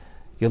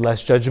 you're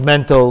less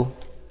judgmental.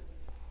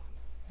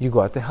 You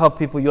go out to help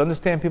people, you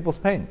understand people's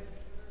pain.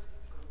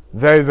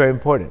 Very, very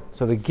important.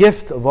 So the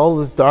gift of all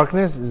this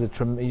darkness is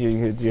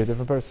you're a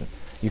different person.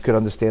 You could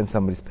understand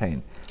somebody's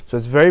pain. So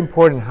it's very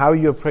important how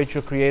you approach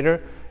your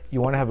Creator.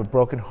 You want to have a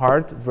broken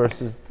heart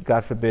versus,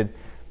 God forbid,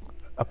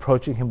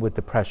 approaching Him with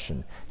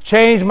depression.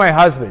 Change my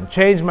husband,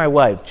 change my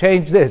wife,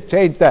 change this,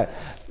 change that.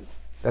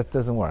 That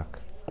doesn't work.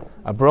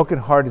 A broken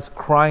heart is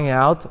crying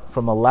out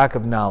from a lack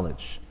of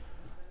knowledge.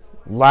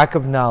 Lack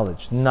of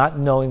knowledge, not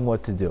knowing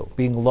what to do,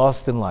 being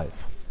lost in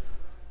life.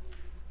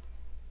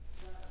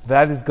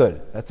 That is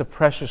good. That's a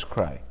precious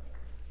cry.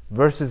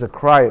 Versus a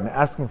cry and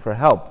asking for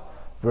help.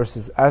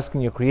 Versus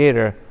asking your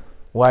Creator,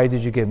 why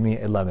did you give me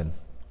 11?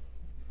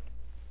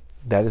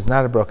 That is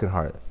not a broken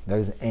heart. That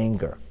is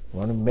anger. We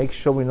want to make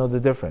sure we know the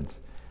difference.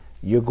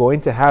 You're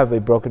going to have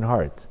a broken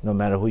heart, no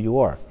matter who you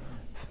are.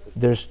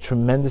 There's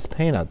tremendous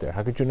pain out there.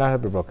 How could you not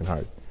have a broken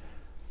heart?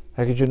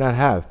 How could you not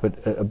have? But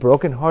a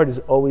broken heart is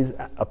always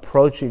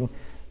approaching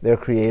their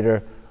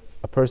Creator.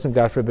 A person,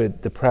 God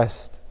forbid,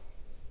 depressed,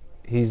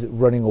 he's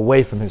running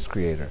away from his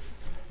Creator.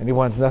 And he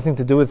wants nothing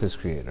to do with his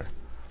Creator.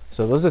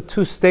 So those are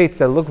two states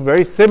that look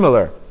very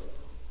similar.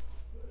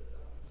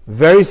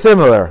 Very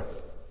similar.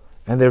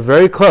 And they're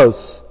very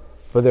close,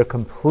 but they're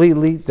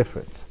completely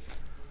different.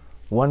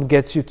 One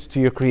gets you to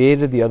your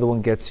Creator, the other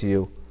one gets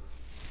you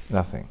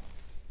nothing.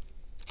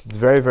 It's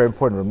very, very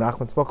important. Rav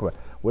Nachman spoke about it.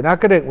 We're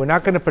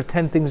not going to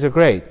pretend things are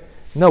great.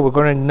 No, we're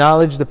going to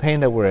acknowledge the pain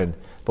that we're in,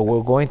 but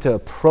we're going to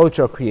approach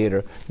our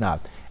Creator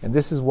not. And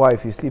this is why,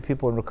 if you see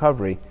people in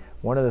recovery,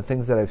 one of the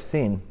things that I've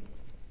seen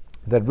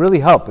that really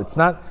help, it's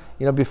not,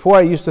 before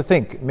I used to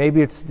think,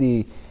 maybe it's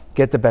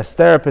get the best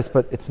therapist,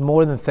 but it's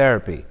more than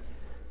therapy.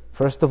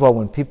 First of all,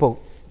 when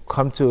people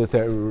come to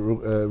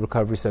a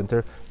recovery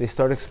center, they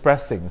start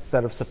expressing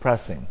instead of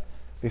suppressing.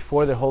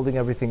 Before, they're holding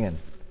everything in.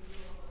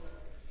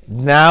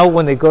 Now,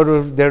 when they go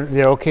to,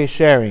 they're okay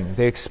sharing.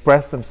 They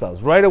express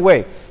themselves. Right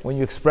away, when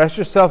you express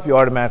yourself, you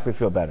automatically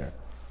feel better.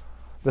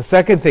 The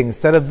second thing,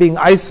 instead of being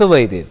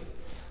isolated,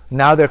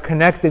 now they're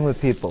connecting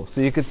with people.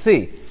 So you could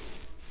see,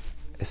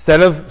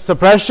 instead of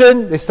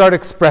suppression, they start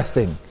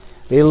expressing.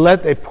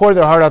 They pour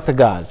their heart out to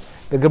God.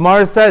 The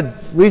Gemara said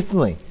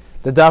recently,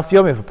 the Daf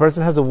Yomi, if a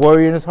person has a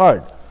worry in his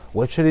heart,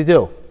 what should he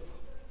do?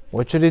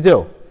 What should he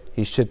do?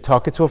 He should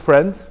talk it to a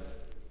friend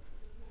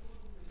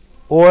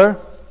or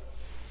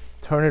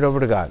turn it over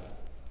to God.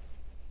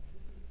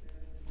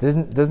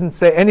 Doesn't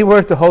say any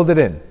word to hold it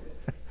in.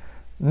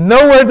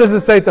 Nowhere does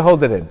it say to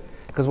hold it in.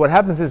 Because what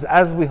happens is,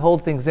 as we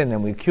hold things in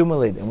and we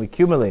accumulate and we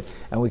accumulate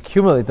and we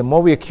accumulate, the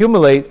more we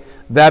accumulate,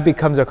 that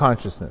becomes our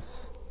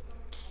consciousness.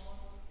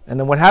 And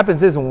then what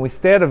happens is, when we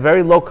stay at a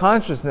very low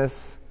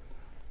consciousness,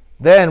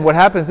 then what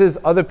happens is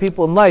other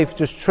people in life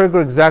just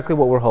trigger exactly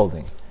what we're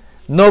holding.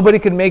 Nobody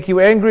can make you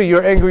angry.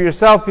 You're angry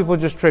yourself. People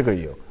just trigger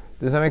you.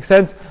 Does that make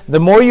sense? The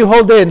more you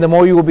hold in, the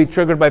more you will be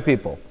triggered by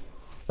people.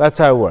 That's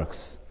how it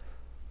works.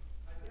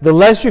 The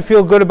less you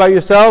feel good about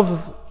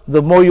yourself,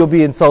 the more you'll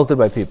be insulted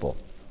by people.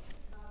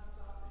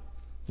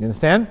 You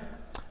understand?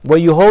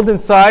 What you hold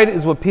inside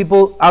is what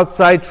people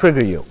outside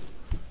trigger you.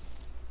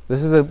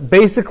 This is a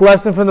basic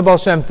lesson from the Baal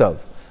Shem Tov.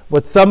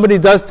 What somebody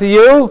does to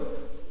you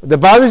that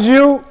bothers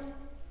you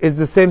is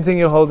the same thing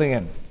you're holding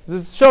in.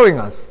 It's showing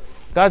us.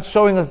 God's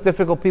showing us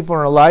difficult people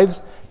in our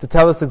lives to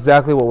tell us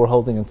exactly what we're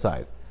holding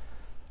inside.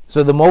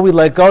 So the more we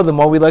let go,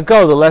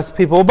 the less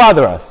people will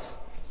bother us.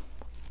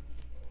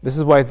 This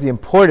is why it's the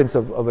importance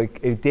of a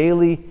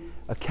daily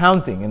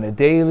accounting and a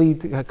daily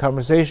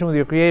conversation with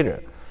your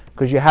Creator.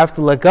 Because you have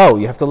to let go.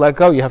 You have to let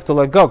go. You have to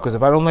let go. Because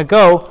if I don't let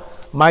go,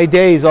 my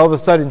day is all of a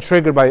sudden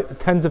triggered by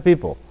tens of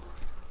people.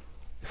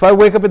 If I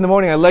wake up in the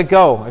morning, I let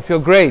go, I feel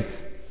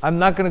great. I'm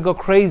not going to go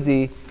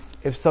crazy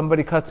if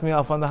somebody cuts me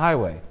off on the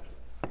highway.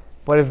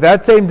 But if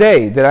that same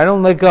day that I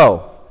don't let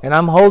go, and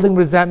I'm holding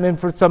resentment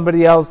for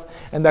somebody else,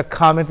 and that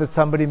comment that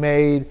somebody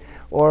made,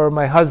 or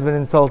my husband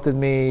insulted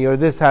me, or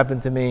this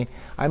happened to me,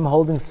 I'm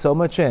holding so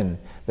much in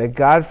that,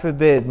 God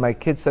forbid, my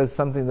kid says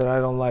something that I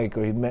don't like,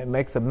 or he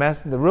makes a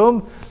mess in the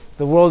room,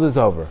 the world is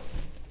over.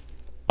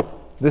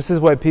 This is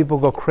why people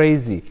go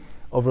crazy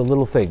over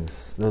little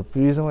things. The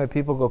reason why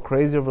people go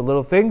crazy over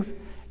little things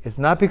is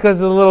not because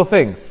of the little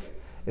things.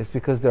 It's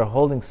because they're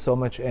holding so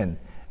much in.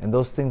 And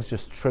those things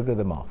just trigger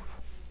them off.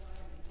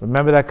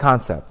 Remember that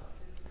concept.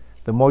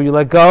 The more you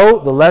let go,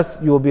 the less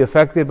you will be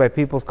affected by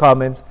people's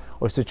comments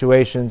or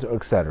situations or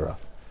etc.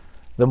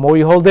 The more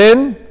you hold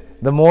in,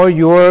 the more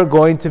you're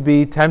going to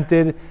be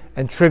tempted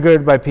and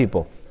triggered by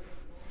people.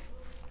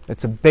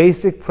 It's a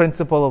basic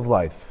principle of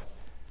life.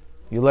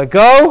 You let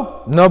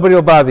go, nobody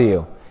will bother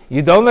you.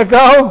 You don't let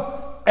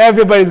go,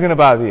 everybody's going to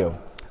bother you.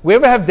 We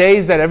ever have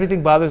days that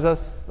everything bothers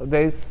us?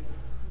 Days?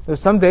 There's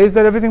some days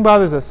that everything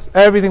bothers us.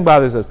 Everything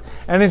bothers us.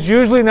 And it's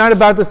usually not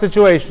about the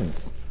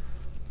situations.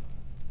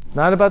 It's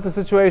not about the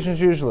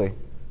situations usually.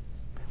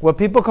 What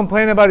people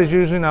complain about is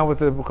usually not what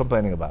they're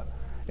complaining about.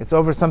 It's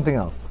over something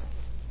else.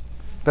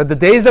 But the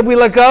days that we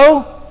let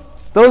go,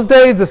 those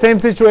days the same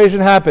situation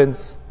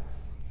happens.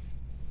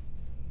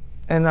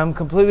 And I'm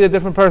completely a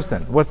different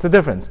person. What's the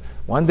difference?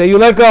 One day you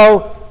let go,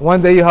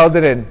 one day you held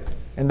it in.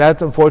 And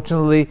that's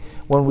unfortunately,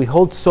 when we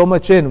hold so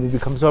much in, we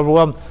become so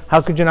overwhelmed.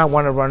 How could you not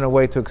want to run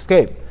away to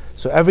escape?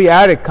 So every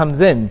addict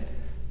comes in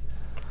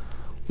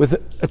with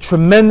a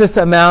tremendous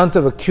amount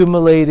of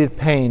accumulated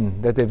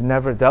pain that they've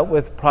never dealt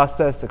with,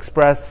 processed,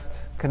 expressed,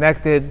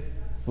 connected,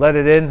 let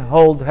it in,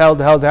 held,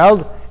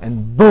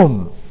 and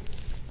boom,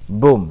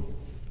 boom.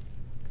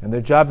 And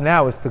their job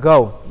now is to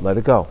go, let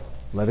it go,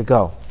 let it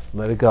go,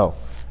 let it go.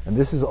 And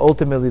this is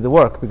ultimately the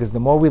work, because the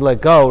more we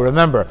let go,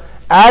 remember,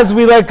 as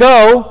we let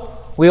go,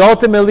 we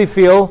ultimately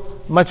feel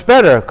much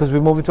better because we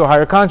move into a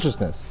higher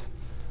consciousness.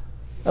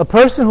 A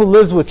person who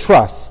lives with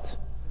trust,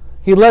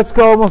 he lets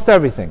go almost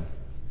everything.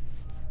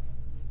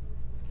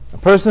 A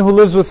person who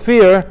lives with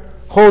fear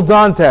holds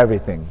on to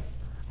everything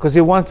because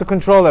he wants to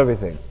control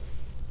everything.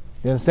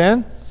 You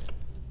understand?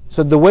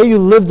 So the way you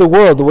live the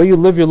world, the way you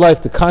live your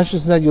life, the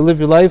consciousness that you live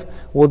your life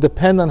will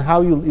depend on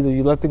how you either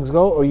you let things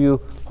go or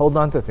you hold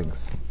on to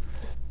things.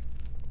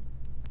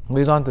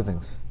 Hold on to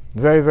things.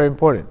 Very, very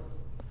important.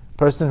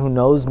 Person who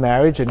knows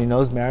marriage, and he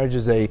knows marriage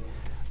is a,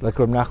 like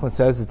Reb Nachman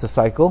says, it's a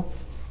cycle.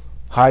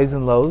 Highs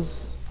and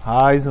lows,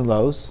 highs and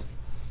lows.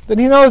 Then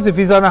he knows if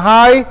he's on a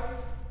high,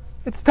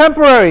 it's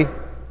temporary.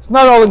 It's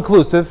not all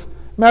inclusive.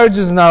 Marriage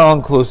is not all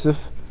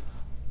inclusive.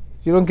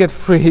 You don't get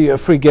a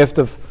free gift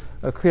of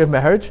a clear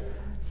marriage.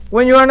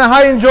 When you're on a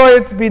high, enjoy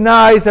it, be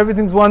nice,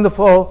 everything's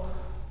wonderful.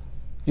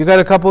 You got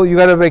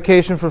a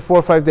vacation for 4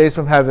 or 5 days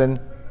from heaven.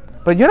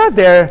 But you're not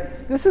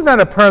there. This is not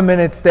a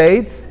permanent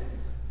state.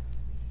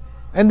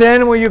 And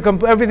then when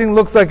everything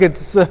looks like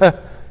it's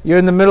you're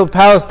in the middle of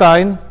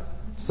Palestine.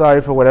 Sorry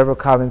for whatever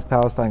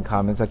Palestine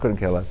comments. I couldn't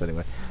care less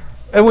anyway.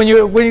 And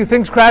when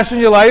things crash in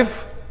your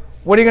life,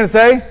 what are you going to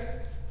say?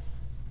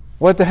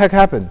 What the heck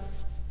happened?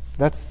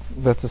 That's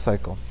a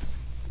cycle.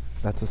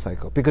 That's a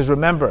cycle. Because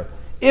remember,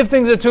 if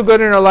things are too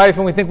good in our life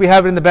and we think we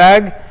have it in the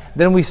bag,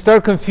 then we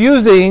start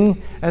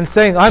confusing and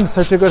saying, I'm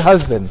such a good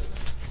husband.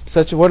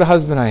 What a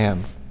husband I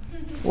am.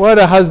 What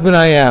a husband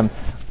I am.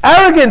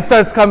 Arrogance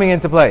starts coming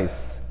into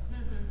place.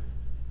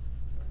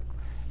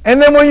 And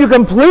then when you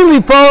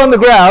completely fall on the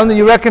ground and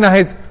you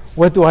recognize,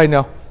 what do I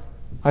know?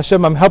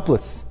 Hashem, I'm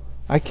helpless.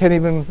 I can't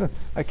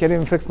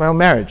even fix my own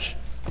marriage.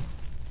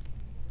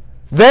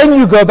 Then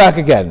you go back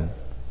again.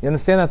 You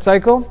understand that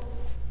cycle?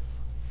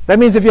 That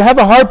means if you have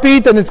a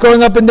heartbeat and it's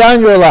going up and down,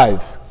 you're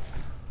alive.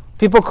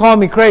 People call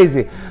me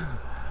crazy.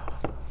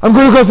 I'm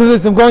going to go through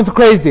this. I'm going through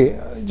crazy.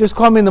 Just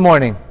call me in the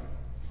morning.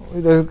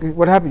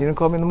 What happened? You didn't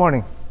call me in the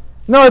morning.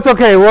 No, it's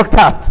okay. It worked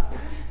out.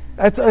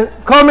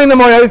 Call me in the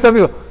morning. I always tell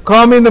people,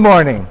 call me in the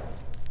morning.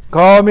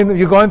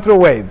 You're going through a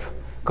wave.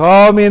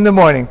 Call me in the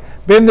morning.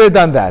 Been there,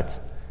 done that.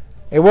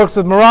 It works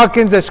with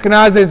Moroccans,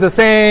 Ashkenazis,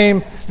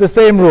 the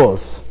same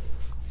rules.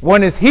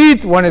 One is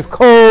heat, one is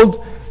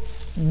cold.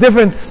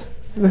 Difference.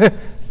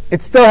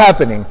 It's still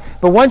happening.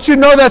 But once you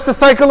know that's the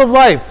cycle of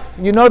life,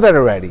 you know that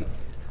already.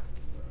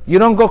 You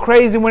don't go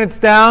crazy when it's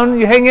down.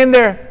 You hang in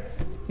there.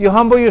 You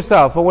humble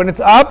yourself. But when it's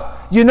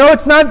up, you know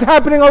it's not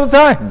happening all the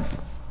time.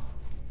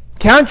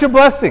 Count your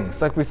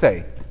blessings, like we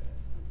say.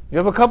 You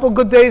have a couple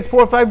good days,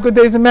 4 or 5 good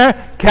days in marriage,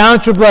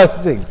 count your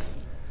blessings.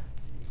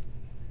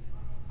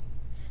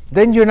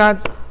 Then you're not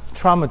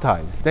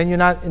traumatized. Then you're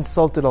not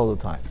insulted all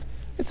the time.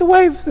 It's a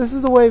wave. This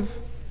is a wave.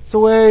 It's a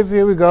wave.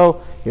 Here we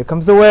go. Here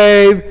comes the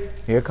wave.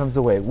 Here comes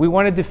the wave. We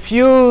want to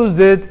diffuse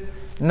it,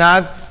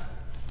 not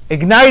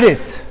ignite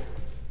it.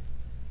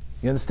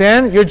 You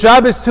understand? Your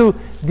job is to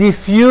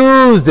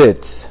diffuse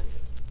it,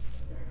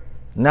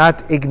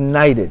 not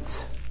ignite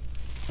it.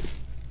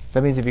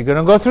 That means if you're going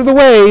to go through the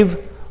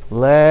wave,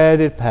 let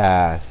it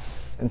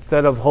pass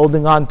instead of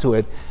holding on to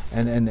it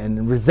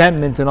and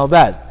resentment and all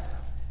that.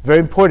 Very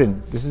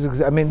important.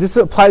 This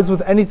applies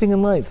with anything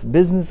in life,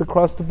 business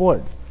across the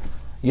board.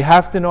 You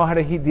have to know how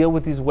to deal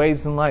with these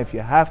waves in life. You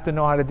have to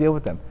know how to deal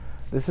with them.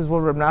 This is what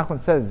Reb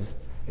Nachman says.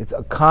 It's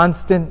a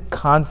constant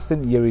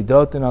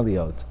yeridot and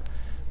aliyot.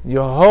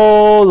 Your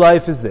whole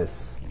life is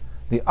this: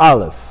 the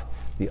aleph,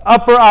 the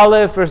upper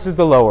aleph versus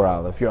the lower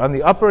aleph. You're on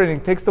the upper, and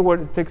it takes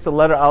the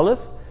letter aleph.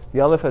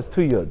 The aleph has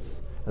 2 yuds.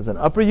 It has an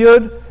upper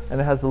yud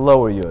and it has the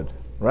lower yud.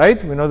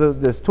 Right? We know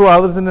that there's 2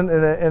 olives in 2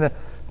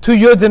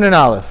 yuds in an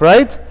aleph.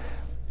 Right?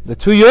 The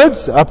 2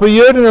 yuds, upper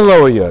yud and a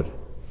lower yud.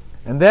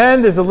 And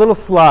then there's a little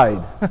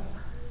slide.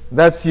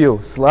 That's you.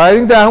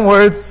 Sliding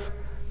downwards,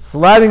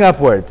 sliding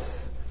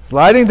upwards.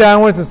 Sliding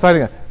downwards and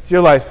sliding up. It's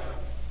your life.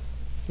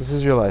 This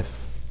is your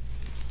life.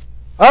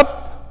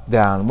 Up,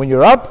 down. When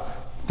you're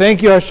up,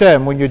 thank you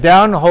Hashem. When you're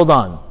down, hold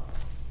on.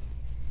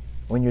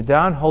 When you're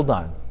down, hold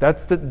on.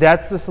 That's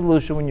the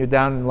solution when you're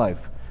down in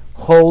life.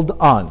 Hold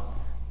on.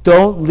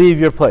 Don't leave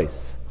your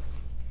place.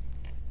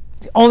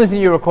 It's the only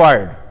thing you're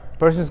required. A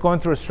person's going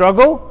through a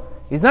struggle,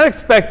 he's not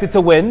expected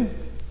to win.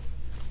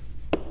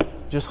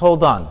 Just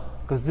hold on.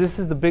 Because this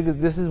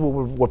is what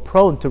we're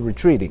prone to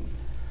retreating.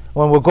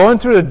 When we're going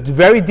through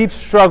very deep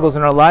struggles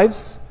in our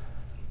lives,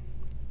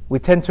 we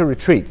tend to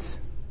retreat.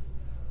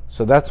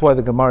 So that's why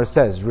the Gemara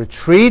says,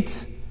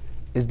 retreat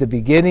is the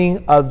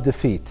beginning of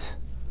defeat.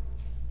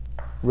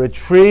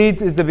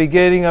 Retreat is the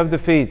beginning of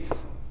defeat.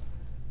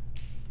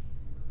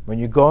 When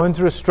you're going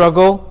through a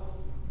struggle,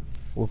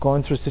 we're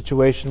going through a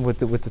situation with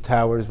the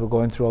towers, we're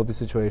going through all these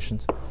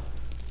situations.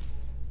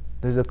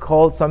 There's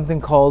something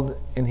called,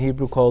 in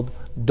Hebrew, called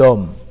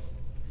dom.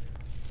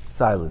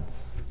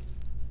 Silence.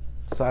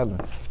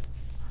 Silence.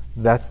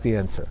 That's the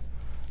answer.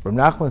 Rav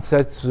Nachman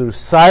says through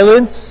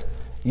silence,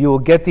 you will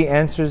get the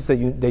answers that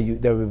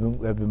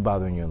have been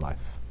bothering you in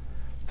life.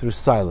 Through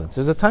silence.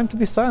 There's a time to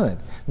be silent.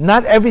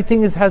 Not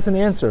everything has an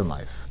answer in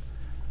life.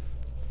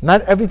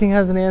 Not everything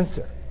has an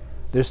answer.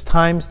 There's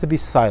times to be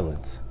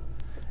silent.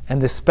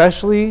 And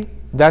especially,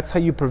 that's how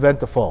you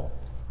prevent a fall.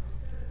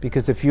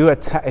 Because if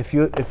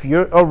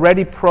you're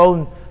already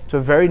prone to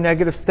a very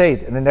negative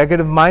state and a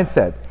negative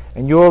mindset,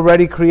 and you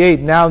already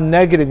create now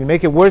negative, you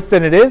make it worse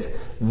than it is,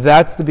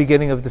 that's the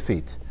beginning of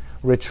defeat.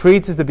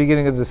 Retreat is the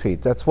beginning of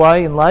defeat. That's why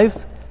in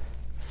life,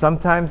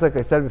 sometimes, like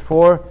I said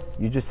before,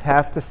 you just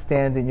have to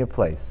stand in your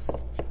place.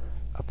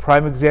 A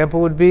prime example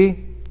would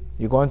be,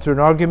 you're going through an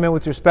argument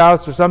with your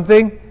spouse or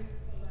something.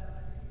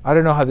 I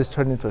don't know how this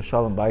turned into a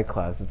Shalom Bayit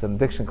class. It's an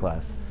addiction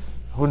class.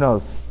 Who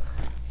knows?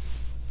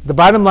 The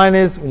bottom line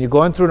is, when you're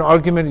going through an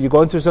argument, you're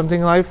going through something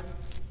in life,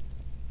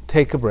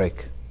 take a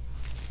break.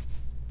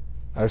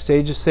 Our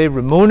sages say,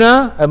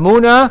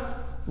 Amuna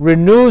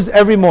renews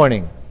every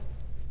morning.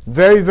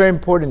 Very, very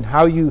important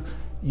how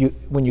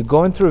when you're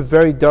going through a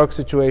very dark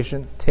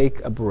situation,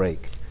 take a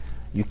break.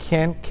 You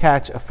can't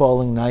catch a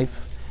falling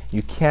knife.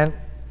 You can't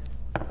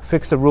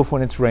fix a roof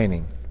when it's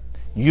raining.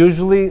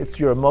 Usually, it's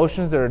your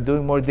emotions that are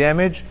doing more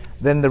damage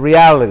than the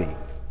reality.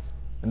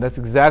 And that's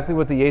exactly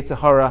what the Yetzer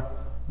Hara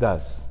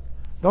does.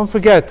 Don't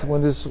forget,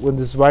 when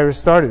this virus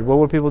started, what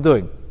were people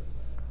doing?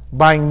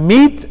 Buying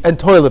meat and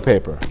toilet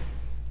paper.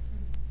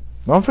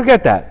 Don't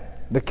forget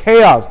that. The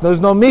chaos. There's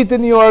no meat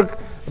in New York.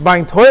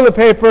 Buying toilet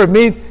paper,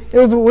 meat. It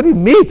was, what do you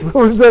meat?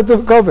 What was that to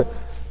COVID?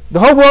 The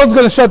whole world's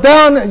going to shut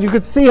down. And you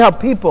could see how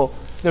people,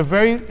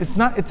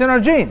 it's in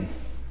our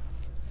genes.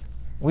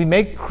 We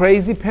make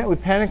crazy, we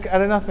panic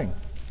out of nothing.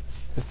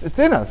 It's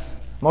in us.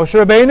 Moshe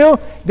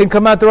Rabbeinu didn't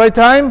come out the right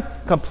time.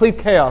 Complete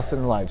chaos in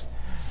their lives.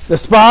 The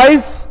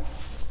spies,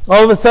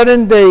 all of a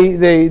sudden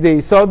they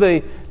saw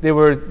they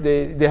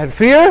had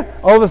fear.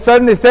 All of a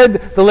sudden they said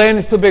the land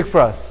is too big for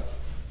us.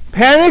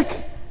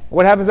 Panic.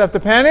 What happens after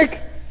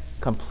panic?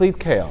 Complete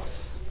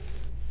chaos.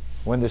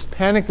 When there's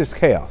panic, there's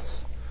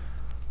chaos.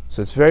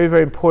 So it's very,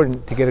 very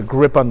important to get a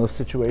grip on those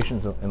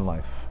situations in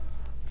life.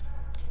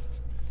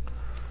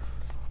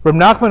 Reb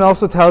Nachman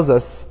also tells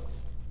us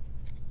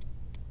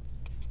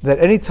that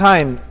any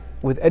time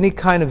with any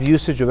kind of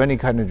usage of any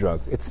kind of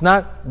drugs, it's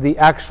not the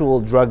actual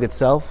drug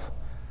itself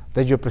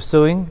that you're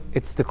pursuing,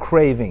 it's the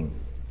craving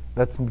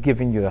that's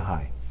giving you the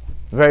high.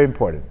 Very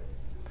important.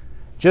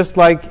 Just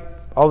like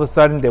all of a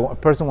sudden a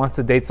person wants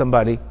to date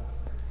somebody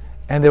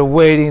and they're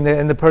waiting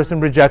and the person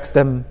rejects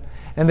them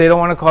and they don't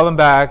want to call them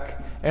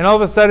back, and all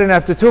of a sudden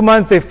after 2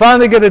 months they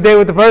finally get a date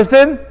with the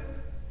person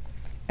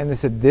and they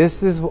said,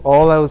 this is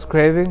all I was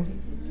craving?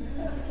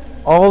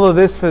 All of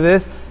this for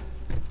this?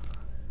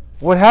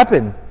 What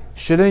happened?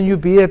 Shouldn't you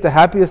be at the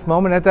happiest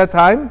moment at that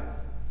time?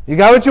 You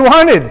got what you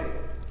wanted.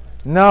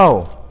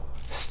 No.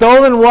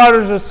 Stolen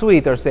waters are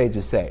sweet, our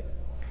sages say.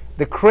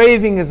 The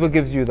craving is what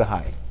gives you the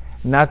high,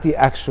 not the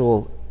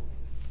actual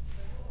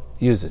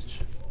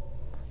usage.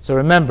 So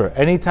remember,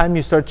 anytime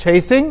you start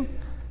chasing,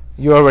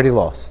 you're already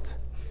lost.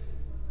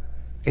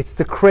 It's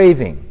the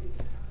craving.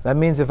 That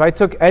means if I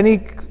took any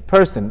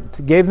person,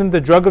 gave them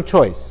the drug of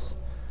choice,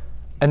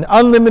 an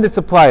unlimited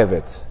supply of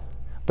it,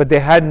 but they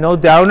had no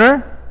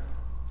downer,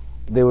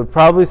 they would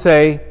probably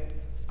say,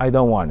 I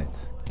don't want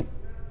it.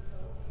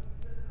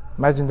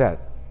 Imagine that.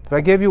 If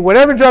I gave you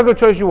whatever drug of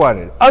choice you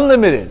wanted,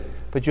 unlimited,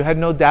 but you had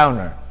no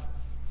downer.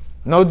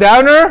 No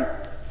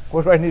downer?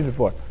 What do I need it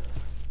for?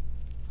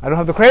 I don't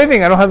have the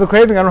craving, I don't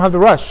have the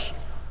rush.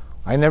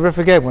 I never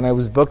forget when I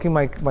was booking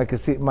my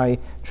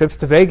trips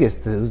to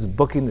Vegas, it was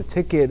booking the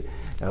ticket,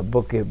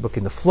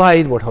 booking the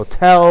flight, what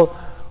hotel,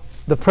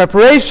 the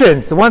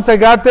preparations. So once I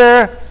got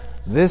there,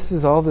 this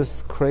is all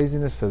this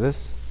craziness for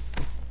this.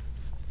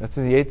 That's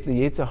the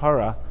Yetzer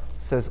Hara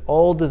says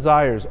all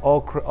desires,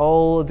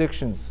 all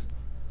addictions,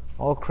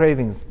 all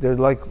cravings, they're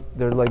like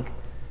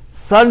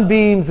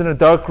sunbeams in a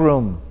dark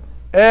room.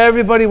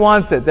 Everybody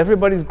wants it.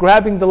 Everybody's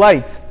grabbing the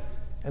light.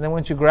 And then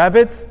once you grab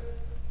it,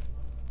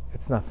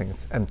 it's nothing.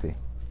 It's empty.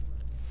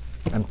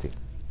 Empty.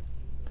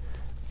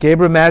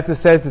 Gabriel Matzah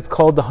says it's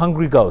called the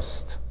hungry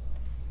ghost.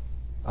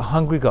 A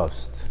hungry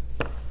ghost.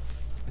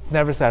 It's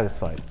never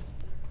satisfied.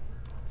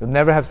 You'll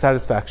never have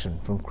satisfaction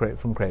from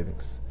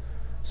cravings.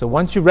 So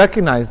once you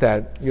recognize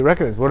that, you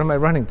recognize, what am I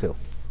running to?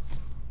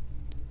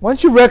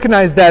 Once you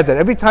recognize that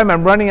every time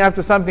I'm running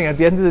after something, at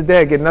the end of the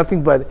day I get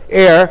nothing but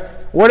air,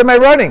 what am I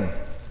running?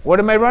 What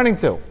am I running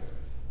to?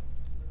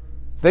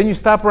 Then you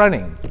stop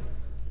running.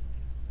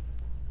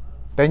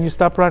 Then you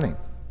stop running.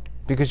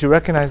 Because you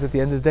recognize at the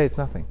end of the day it's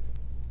nothing.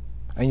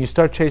 And you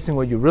start chasing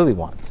what you really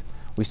want.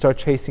 We start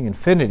chasing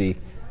infinity,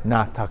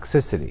 not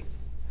toxicity.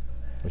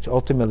 Which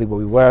ultimately what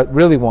we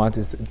really want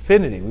is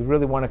infinity. We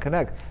really want to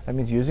connect. That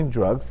means using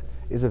drugs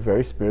is a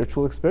very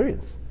spiritual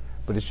experience.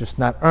 But it's just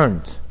not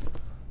earned.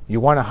 You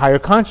want a higher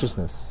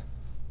consciousness.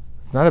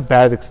 It's not a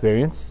bad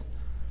experience.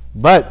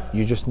 But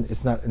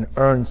it's not an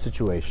earned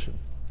situation.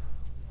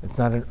 It's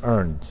not an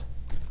earned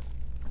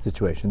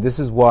situation. This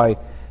is why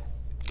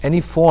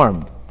any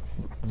form,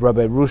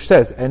 Rabbi Rush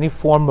says, any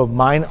form of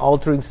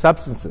mind-altering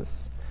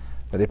substances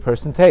that a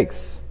person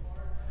takes,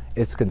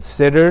 it's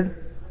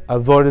considered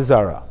avodah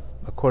zarah,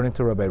 according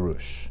to Rabbi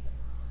Rush.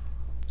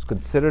 It's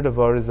considered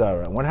avodah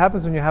zarah. What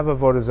happens when you have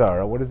avodah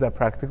zarah? What does that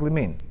practically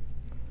mean?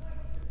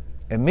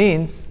 It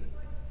means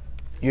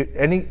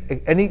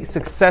any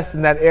success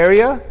in that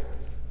area,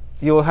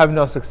 you will have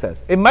no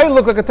success. It might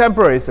look like a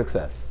temporary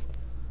success.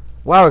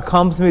 Wow, it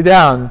calms me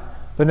down,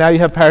 but now you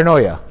have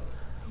paranoia.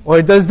 Or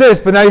it does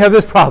this, but now you have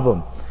this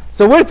problem.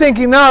 So we're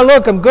thinking, no,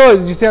 look, I'm good.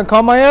 Did you see how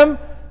calm I am?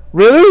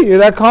 Really? You're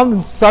that calm?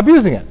 Then stop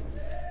using it.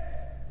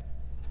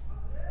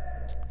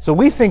 So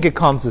we think it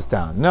calms us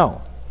down.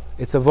 No.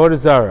 It's avodah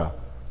zarah.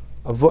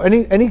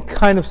 Any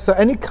kind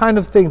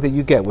of thing that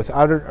you get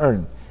without an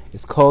earn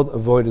is called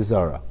avodah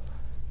zarah.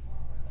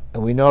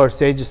 And we know our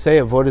sages say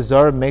avodah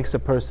zarah makes a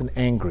person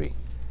angry.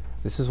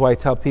 This is why I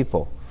tell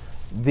people,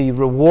 the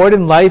reward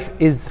in life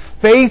is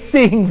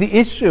facing the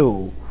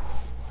issue,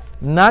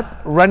 not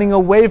running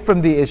away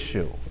from the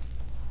issue.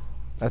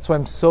 That's why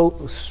I'm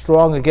so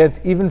strong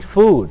against even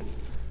food.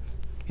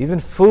 Even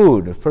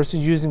food. If a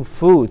person's using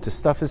food to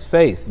stuff his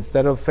face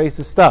instead of face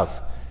his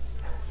stuff,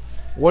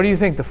 what do you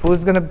think? The food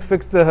is going to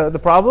fix the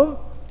problem?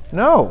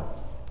 No.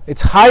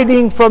 It's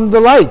hiding from the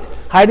light,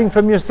 hiding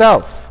from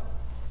yourself,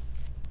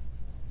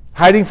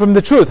 hiding from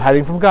the truth,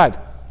 hiding from God.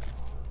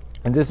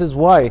 And this is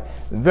why,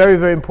 very,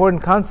 very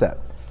important concept,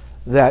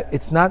 that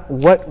it's not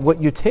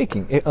what you're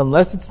taking.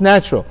 Unless it's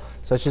natural,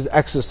 such as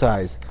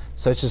exercise,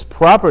 such as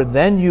proper,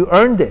 then you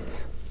earned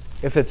it.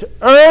 If it's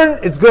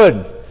earned, it's good.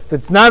 If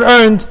it's not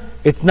earned,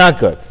 it's not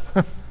good.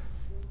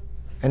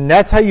 And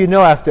that's how you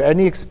know after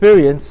any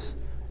experience,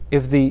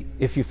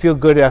 if you feel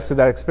good after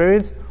that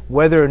experience,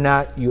 whether or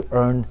not you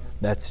earned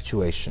that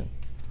situation.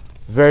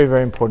 Very,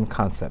 very important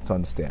concept to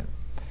understand.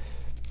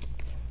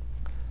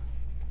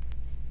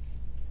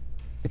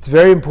 It's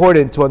very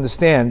important to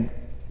understand,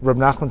 Reb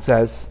Nachman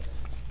says,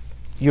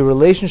 your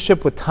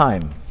relationship with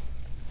time.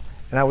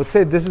 And I would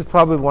say this is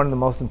probably one of the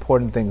most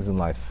important things in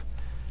life,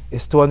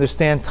 is to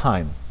understand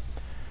time.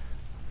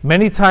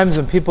 Many times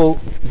when people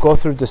go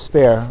through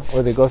despair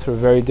or they go through a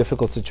very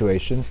difficult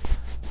situation,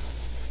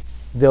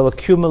 they'll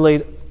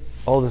accumulate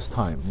all this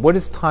time. What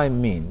does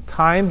time mean?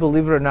 Time,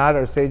 believe it or not,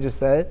 our sages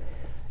said,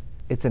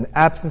 it's an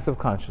absence of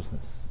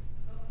consciousness.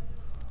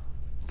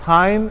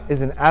 Time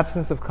is an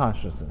absence of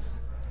consciousness.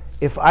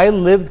 If I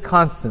lived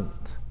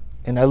constant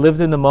and I lived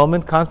in the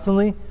moment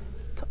constantly,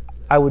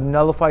 I would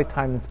nullify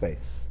time and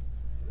space.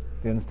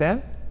 Do you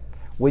understand?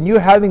 When you're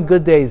having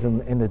good days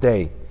in the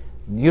day,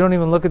 you don't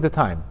even look at the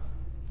time,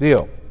 do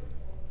you?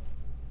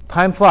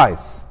 Time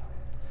flies.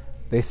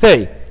 They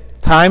say,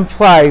 time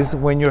flies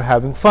when you're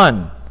having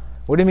fun.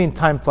 What do you mean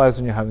time flies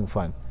when you're having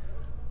fun?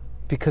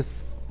 Because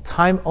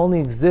time only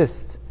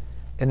exists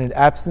in an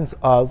absence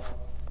of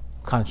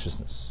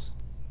consciousness.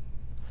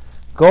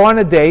 Go on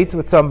a date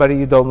with somebody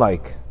you don't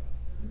like.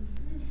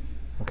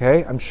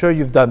 Okay? I'm sure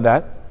you've done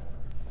that.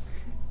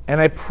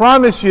 And I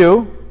promise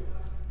you,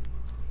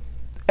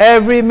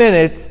 every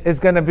minute is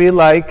going to be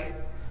like,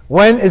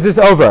 when is this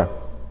over?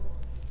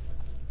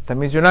 That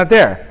means you're not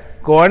there.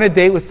 Go on a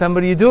date with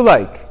somebody you do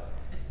like.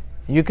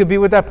 You could be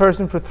with that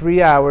person for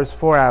 3 hours,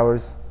 4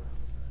 hours,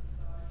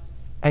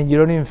 and you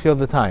don't even feel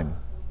the time.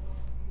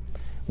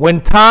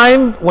 When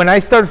I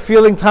start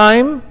feeling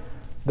time,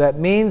 that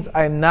means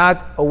I'm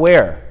not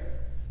aware.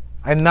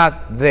 I'm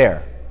not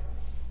there.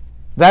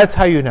 That's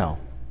how you know.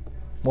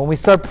 When we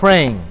start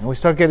praying and we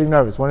start getting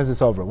nervous, when is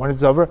this over? When is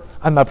this over?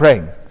 I'm not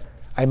praying.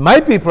 I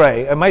might be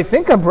praying. I might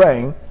think I'm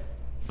praying,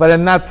 but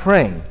I'm not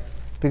praying.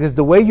 Because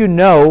the way you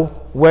know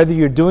whether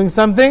you're doing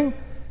something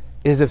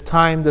is if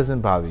time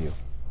doesn't bother you.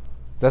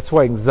 That's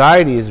why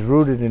anxiety is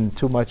rooted in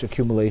too much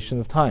accumulation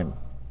of time.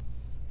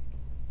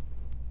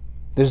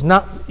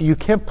 You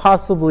can't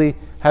possibly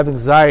have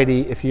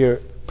anxiety if you're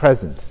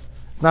present.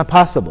 It's not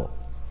possible.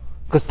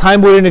 Because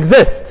time wouldn't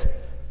exist.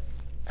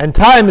 And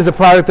time is a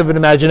product of an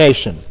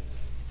imagination.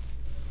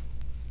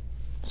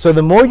 So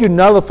the more you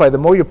nullify, the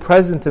more you're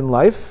present in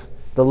life,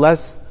 the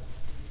less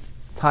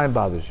time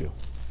bothers you.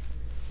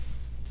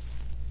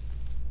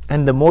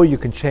 And the more you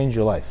can change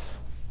your life.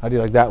 How do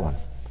you like that one?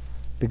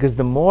 Because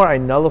the more I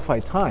nullify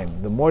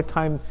time, the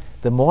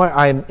more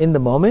I'm in the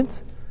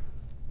moment,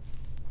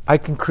 I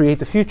can create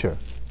the future.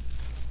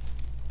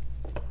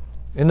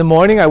 In the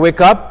morning, I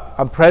wake up,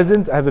 I'm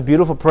present, I have a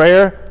beautiful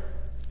prayer.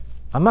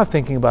 I'm not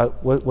thinking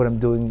about what I'm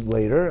doing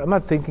later. I'm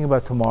not thinking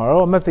about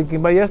tomorrow. I'm not thinking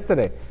about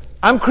yesterday.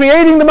 I'm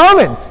creating the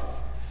moment.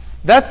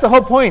 That's the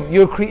whole point.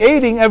 You're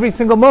creating every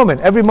single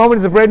moment. Every moment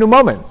is a brand new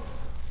moment.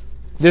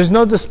 There's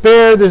no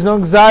despair, there's no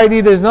anxiety,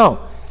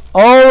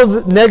 all of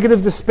the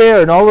negative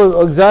despair and all of the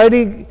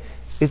anxiety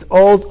is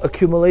all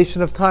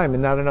accumulation of time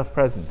and not enough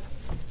present.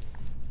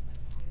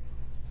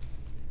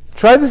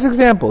 Try this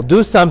example.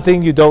 Do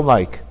something you don't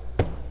like.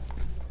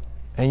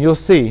 And you'll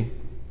see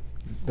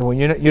that when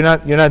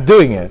you're not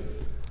doing it.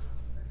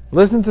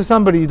 Listen to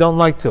somebody you don't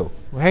like to.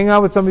 Hang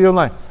out with somebody you don't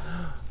like.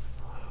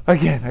 I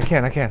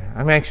can't.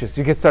 I'm anxious.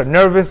 You start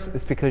nervous.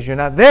 It's because you're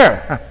not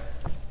there.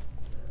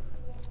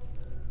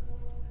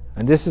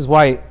 And this is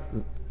why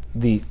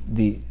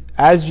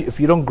if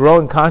you don't grow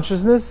in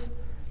consciousness,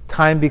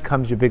 time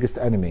becomes your biggest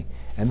enemy.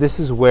 And this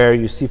is where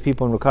you see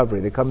people in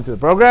recovery. They come into the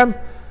program.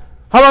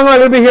 How long am I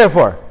going to be here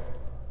for?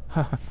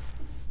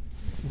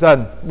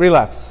 Done.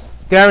 Relapse.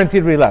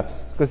 Guaranteed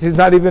relapse. Because he's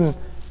not even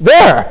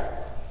there.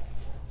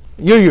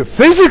 You're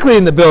physically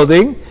in the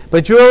building,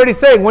 but you're already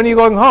saying, when are you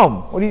going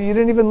home? You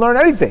didn't even learn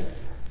anything.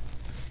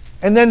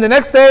 And then the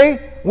next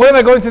day, when am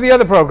I going to the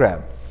other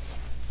program?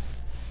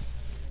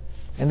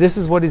 And this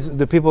is what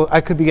the people,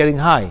 I could be getting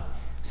high.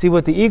 See,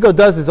 what the ego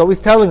does is always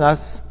telling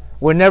us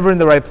we're never in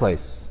the right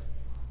place.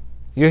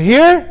 You're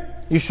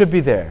here, you should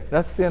be there.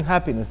 That's the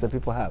unhappiness that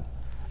people have.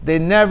 They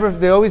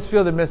always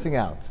feel they're missing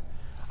out.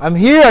 I'm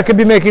here, I could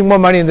be making more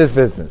money in this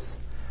business.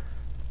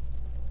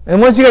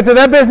 And once you get to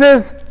that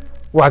business,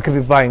 well, I could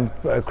be buying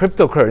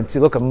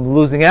cryptocurrency. Look, I'm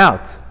losing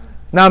out.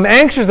 Now I'm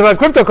anxious about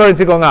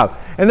cryptocurrency going up.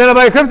 And then I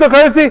buy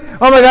cryptocurrency,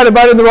 oh my God, I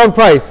bought it in the wrong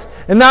price.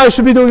 And now I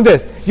should be doing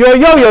this. You're a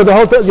yo-yo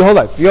your whole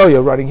life.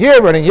 Yo-yo, running here.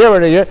 At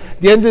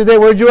the end of the day,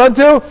 where'd you run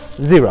to?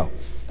 Zero.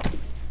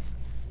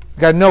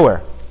 Got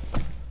nowhere.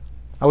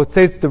 I would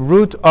say it's the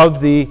root of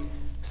the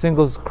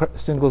singles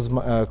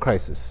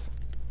crisis.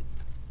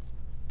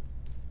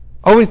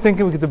 Always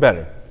thinking we could do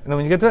better. And then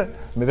when you get to it,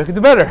 maybe I could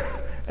do better.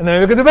 And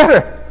then maybe I could do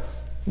better.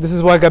 This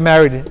is why I got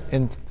married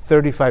in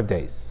 35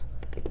 days.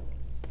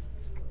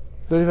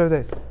 35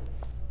 days.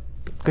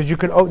 Because the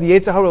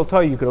Yetzer Hara will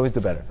tell you can always do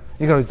better.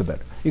 You can always do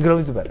better. You can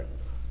always do better.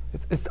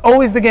 It's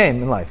always the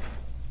game in life.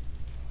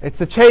 It's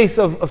the chase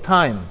of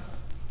time.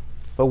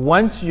 But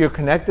once you're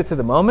connected to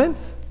the moment,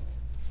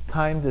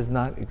 time does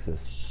not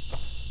exist.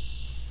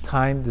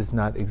 Time does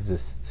not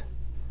exist.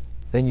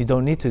 Then you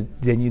don't need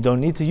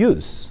to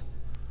use.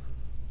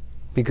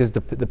 Because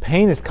the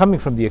pain is coming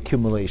from the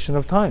accumulation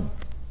of time.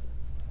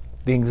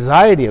 The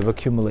anxiety of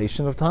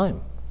accumulation of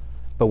time.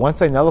 But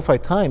once I nullify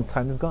time,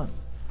 time is gone.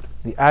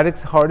 The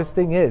addict's hardest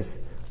thing is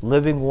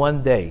living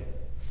one day.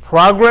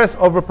 Progress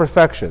over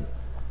perfection.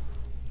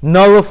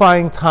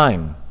 Nullifying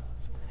time.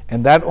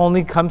 And that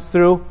only comes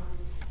through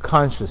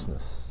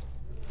consciousness.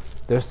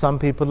 There's some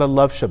people that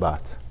love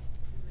Shabbat.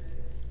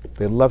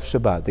 They love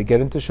Shabbat. They get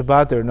into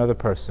Shabbat, they're another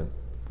person.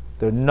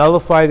 They're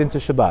nullified into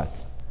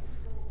Shabbat.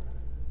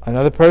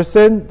 Another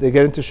person, they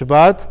get into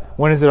Shabbat,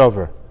 when is it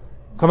over?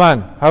 Come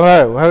on,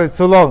 how it's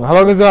so long. How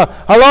long is it?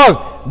 How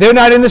long? They're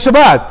not in the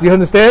Shabbat. Do you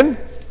understand?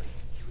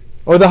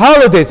 Or the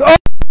holidays. Oh,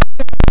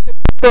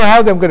 how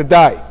I'm going to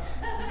die.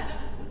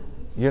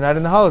 You're not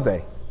in the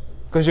holiday.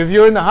 Because if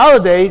you're in the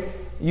holiday,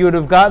 you would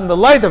have gotten the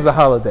light of the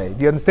holiday.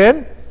 Do you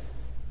understand?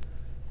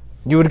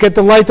 You would get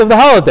the light of the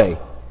holiday.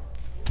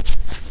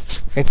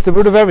 It's the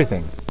root of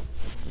everything.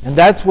 And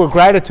that's where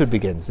gratitude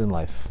begins in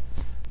life.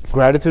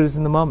 Gratitude is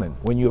in the moment.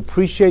 When you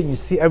appreciate, you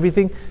see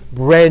everything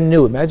brand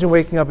new. Imagine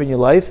waking up in your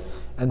life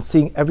and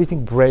seeing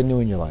everything brand new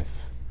in your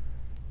life.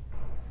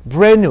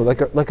 Brand new,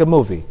 like a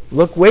movie.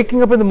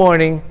 Waking up in the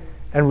morning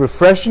and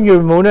refreshing your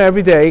emunah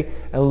every day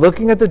and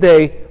looking at the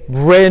day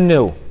brand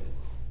new.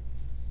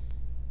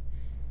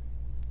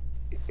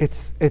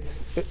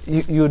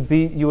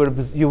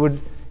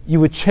 You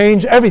would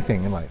change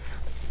everything in life.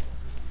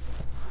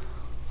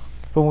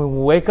 But when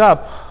we wake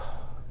up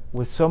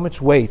with so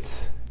much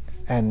weight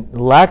and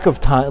lack of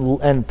time,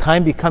 and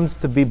time becomes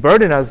to be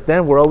burden us,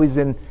 then we're always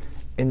in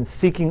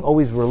seeking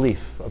always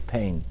relief of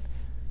pain.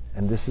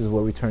 And this is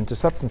where we turn to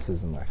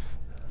substances in life.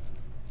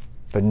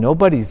 But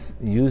nobody's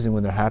using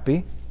when they're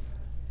happy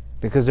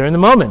because they're in the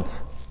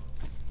moment.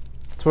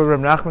 That's what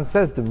Reb Nachman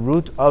says. The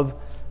root of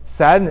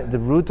sadness, the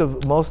root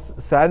of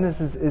most sadness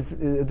is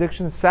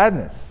addiction,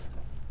 sadness,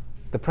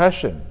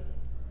 depression,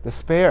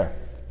 despair,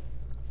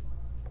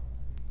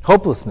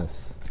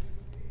 hopelessness,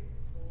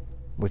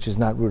 which is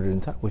not rooted in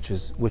time, which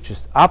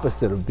is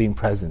opposite of being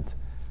present.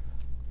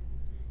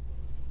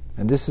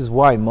 And this is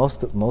why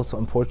most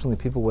unfortunately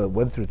people who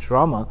went through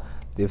trauma,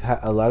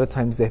 a lot of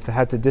times they've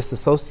had to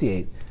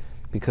disassociate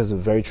because of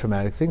very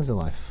traumatic things in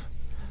life.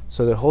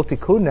 So their whole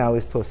tikkun now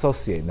is to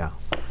associate now.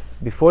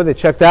 Before they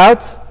checked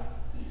out,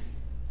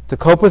 to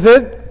cope with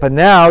it, but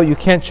now you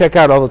can't check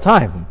out all the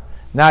time.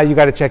 Now you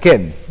got to check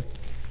in.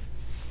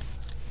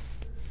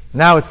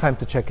 Now it's time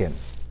to check in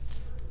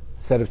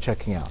instead of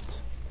checking out.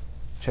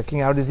 Checking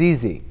out is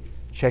easy.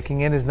 Checking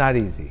in is not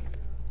easy.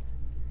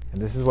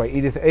 And this is why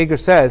Edith Eger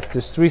says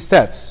there's 3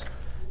 steps.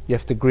 You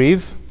have to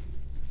grieve,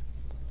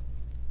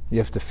 you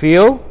have to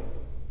feel,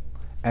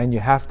 and you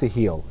have to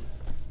heal.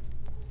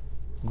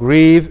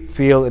 Grieve,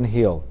 feel, and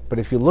heal. But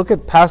if you look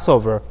at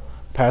Passover,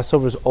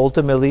 Passover is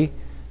ultimately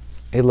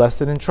a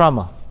lesson in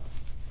trauma.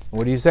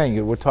 What are you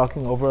saying? We're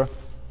talking over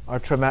our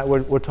trauma.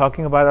 We're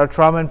talking about our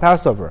trauma in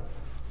Passover.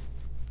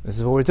 This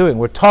is what we're doing.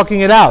 We're talking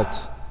it out.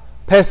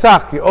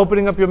 Pesach, you're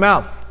opening up your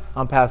mouth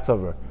on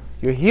Passover.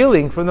 You're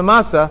healing from the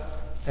matzah,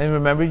 and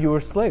remember you were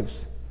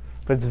slaves.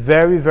 But it's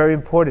very, very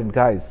important,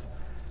 guys,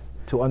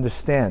 to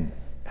understand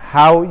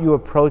how you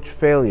approach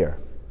failure,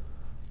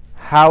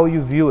 how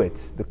you view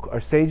it.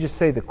 Our sages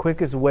say the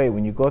quickest way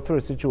when you go through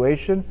a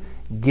situation,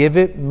 give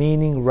it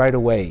meaning right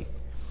away.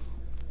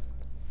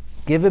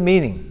 Give it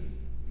meaning.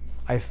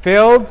 I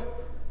failed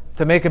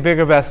to make a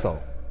bigger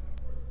vessel.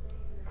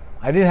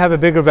 I didn't have a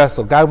bigger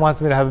vessel. God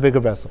wants me to have a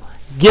bigger vessel.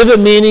 Give it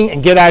meaning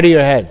and get out of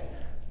your head.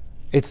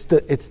 It's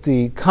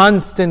the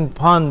constant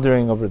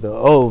pondering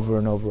over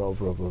and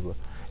over.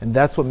 And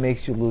that's what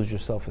makes you lose your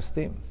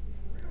self-esteem.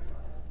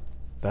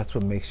 That's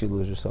what makes you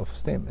lose your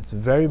self-esteem. It's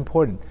very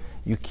important.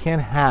 You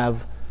can't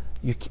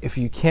if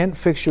you can't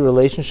fix your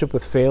relationship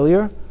with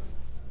failure,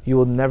 you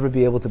will never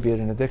be able to beat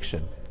an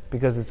addiction,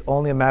 because it's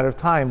only a matter of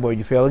time where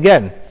you fail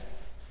again.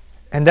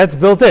 And that's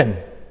built in.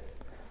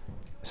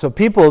 So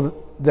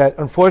people that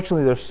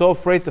unfortunately they're so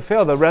afraid to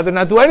fail, they'd rather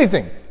not do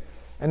anything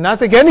and not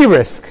take any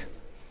risk.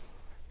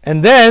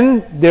 And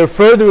then they're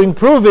further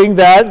proving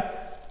that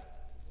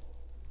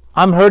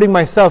I'm hurting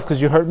myself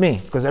because you hurt me.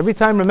 Because every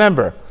time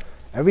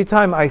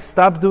I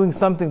stop doing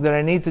something that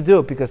I need to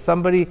do because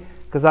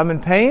I'm in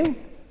pain,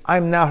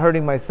 I'm now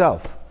hurting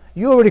myself.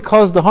 You already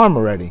caused the harm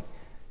already.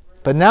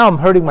 But now I'm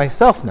hurting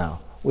myself now,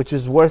 which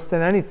is worse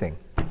than anything.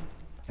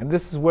 And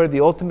this is where the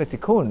ultimate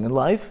tikkun in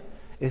life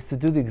is to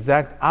do the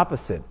exact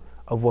opposite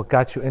of what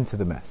got you into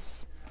the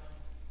mess.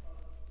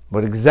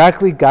 What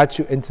exactly got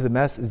you into the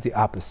mess is the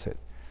opposite.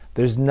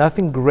 There's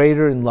nothing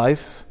greater in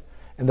life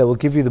and that will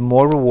give you the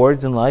more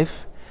rewards in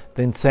life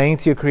than saying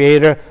to your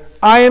Creator,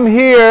 I am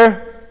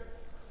here.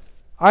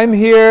 I'm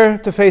here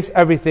to face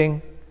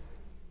everything.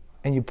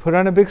 And you put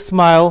on a big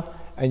smile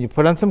and you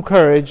put on some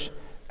courage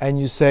and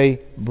you say,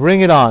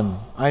 bring it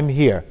on. I'm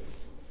here.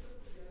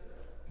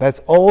 That's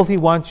all He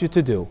wants you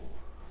to do.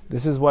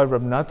 This is why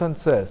Rab Natan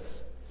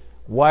says,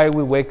 why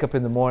we wake up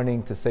in the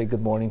morning to say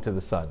good morning to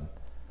the sun.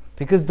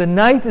 Because the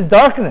night is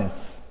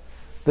darkness.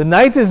 The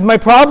night is my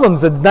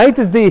problems. The night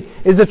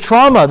is a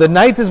trauma. The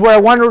night is where I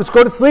want to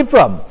go to sleep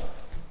from.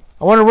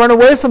 I want to run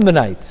away from the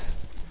night.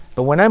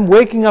 But when I'm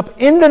waking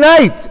up in the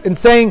night and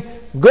saying,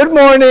 good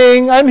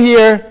morning, I'm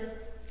here,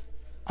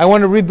 I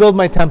want to rebuild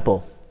my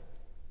temple.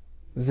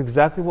 This is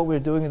exactly what we're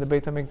doing in the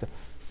Beit HaMikdash.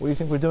 What do you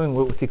think we're doing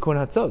with Tikkun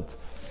Hatzot?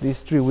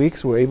 These 3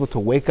 weeks we're able to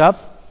wake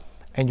up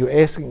and you're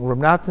asking, Rab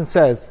Natan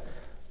says,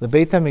 the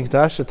Beit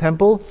HaMikdash, the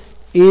temple,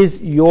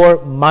 is your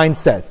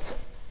mindset.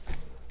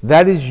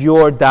 That is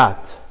your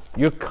dat.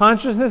 Your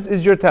consciousness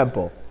is your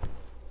temple.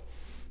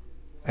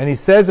 And he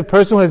says a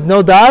person who has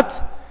no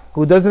dat,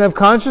 who doesn't have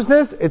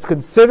consciousness, it's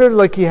considered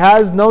like he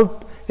has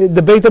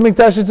the Beit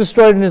HaMikdash is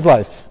destroyed in his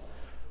life.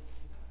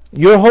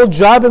 Your whole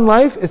job in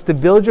life is to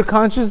build your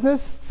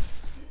consciousness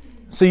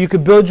so you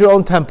could build your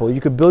own temple,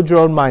 you could build your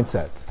own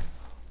mindset.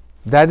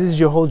 That is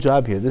your whole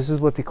job here. This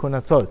is what Tikkun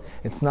Hatzot.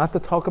 It's not to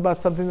talk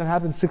about something that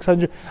happened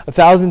 600,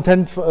 1,000,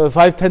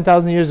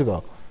 10,000 years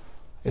ago.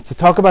 It's to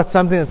talk about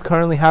something that's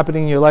currently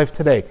happening in your life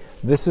today.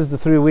 This is the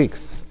 3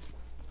 weeks.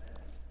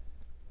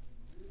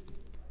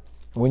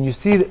 When you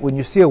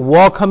see a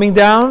wall coming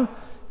down,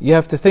 you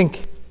have to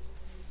think,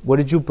 what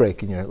did you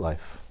break in your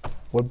life?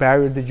 What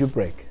barrier did you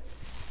break?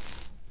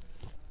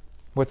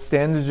 What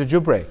standards did you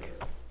break?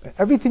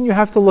 Everything you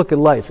have to look at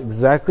life,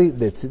 exactly,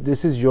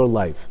 this is your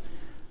life.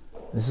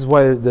 This is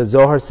why the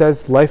Zohar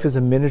says life is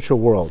a miniature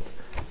world.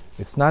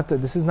 This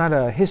is not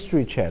a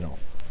history channel.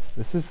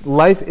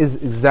 Life is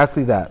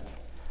exactly that.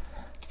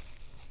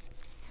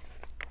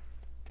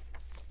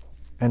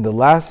 And the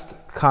last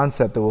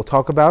concept that we'll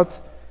talk about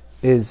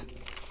is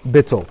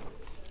bittul.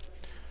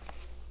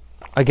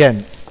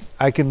 Again,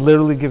 I can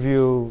literally give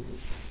you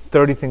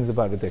 30 things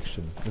about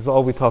addiction. This is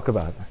all we talk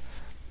about.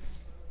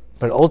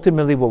 But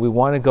ultimately what we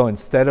want to go,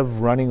 instead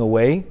of running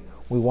away,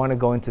 we want to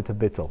go into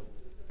bittul.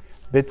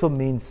 Bittul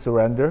means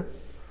surrender.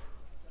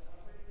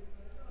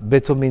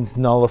 Bittul means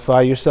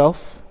nullify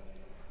yourself.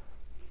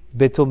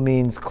 Bittul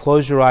means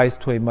close your eyes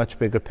to a much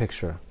bigger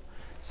picture.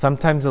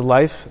 Sometimes in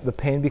life, the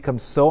pain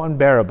becomes so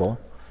unbearable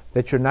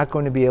that you're not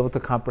going to be able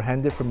to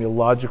comprehend it from your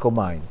logical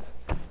mind.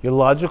 Your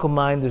logical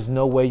mind, there's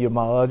no way your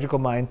logical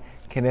mind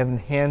can even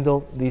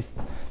handle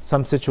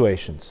some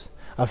situations.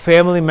 A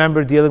family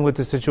member dealing with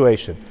the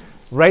situation.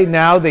 Right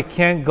now, they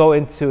can't go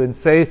into and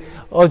say,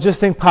 oh, just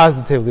think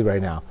positively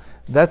right now.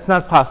 That's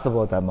not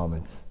possible at that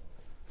moment.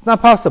 It's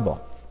not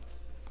possible.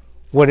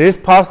 What is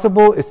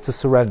possible is to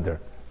surrender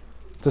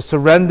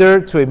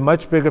to a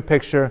much bigger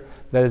picture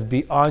that is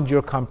beyond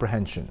your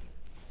comprehension.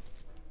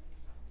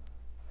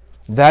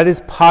 That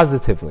is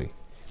positively,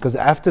 because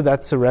after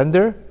that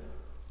surrender,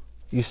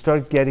 you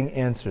start getting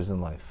answers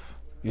in life.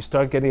 You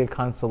start getting a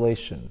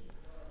consolation.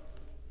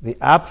 The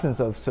absence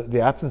of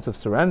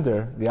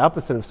surrender, the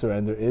opposite of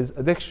surrender, is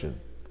addiction.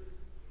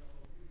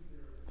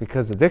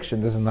 Because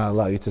addiction does not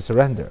allow you to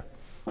surrender.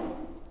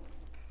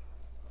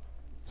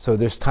 So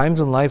there's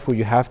times in life where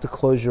you have to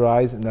close your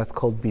eyes, and that's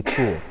called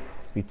bitul.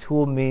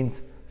 Bitul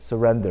means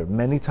surrender.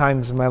 Many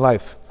times in my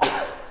life,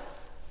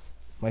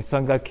 my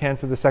son got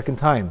cancer the second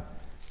time.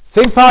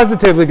 Think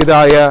positively,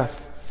 Gedale.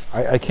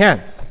 I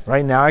can't.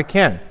 Right now I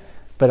can't.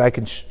 But I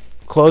can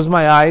close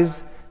my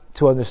eyes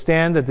to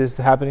understand that this is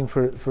happening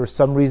for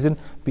some reason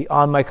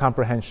beyond my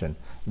comprehension.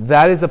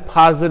 That is a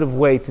positive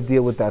way to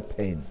deal with that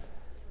pain.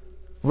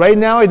 Right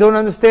now I don't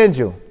understand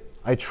you.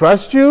 I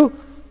trust you,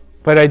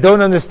 but I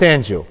don't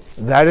understand you.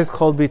 That is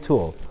called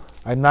bitul.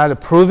 I'm not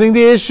approving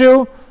the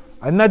issue.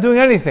 I'm not doing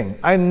anything.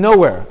 I'm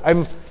nowhere.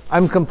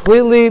 I'm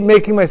completely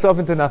making myself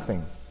into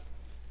nothing.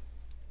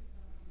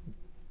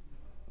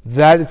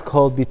 That is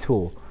called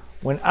bitul.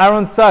 When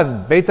Aaron's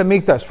son, Beit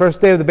HaMikdash,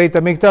 first day of the Beit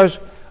HaMikdash,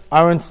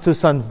 Aaron's two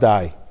sons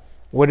die.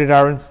 What did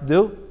Aaron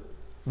do?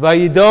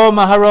 Vayido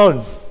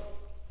Maharon.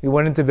 He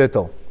went into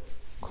Vittel,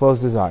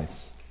 closed his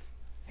eyes.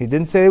 He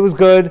didn't say it was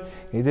good.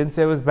 He didn't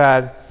say it was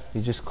bad.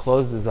 He just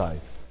closed his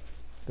eyes.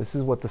 This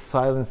is what the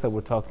silence that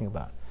we're talking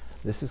about.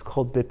 This is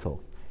called bittul.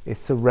 It's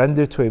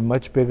surrender to a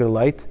much bigger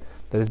light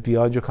that is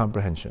beyond your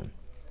comprehension.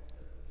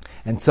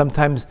 And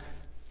sometimes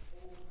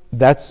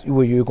that's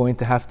what you're going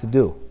to have to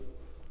do.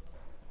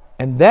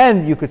 And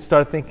then you could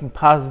start thinking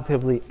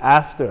positively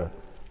after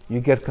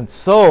you get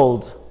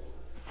consoled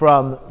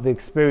from the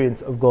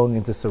experience of going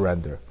into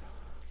surrender.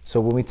 So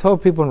when we tell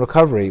people in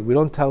recovery, we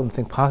don't tell them to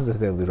think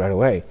positively right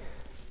away.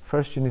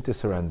 First, you need to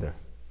surrender.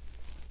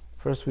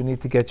 First, we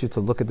need to get you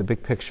to look at the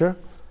big picture,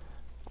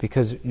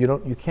 because you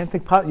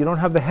don't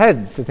have the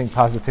head to think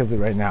positively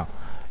right now.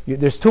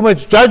 There's too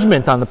much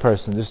judgment on the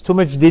person. There's too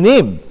much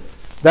dinim.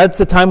 That's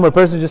the time where a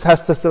person just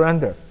has to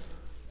surrender.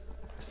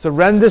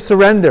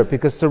 Surrender,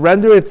 because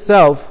surrender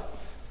itself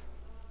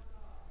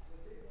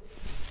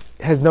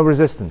has no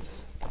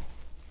resistance.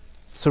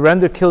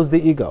 Surrender kills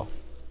the ego.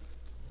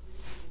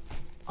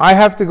 I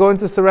have to go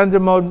into surrender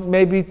mode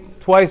maybe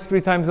twice,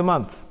 3 times a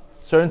month.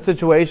 Certain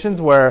situations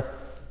where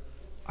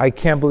I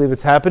can't believe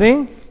it's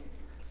happening,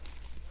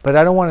 but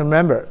I don't want to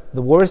remember.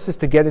 The worst is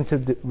to get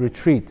into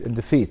retreat and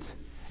defeat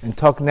and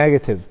talk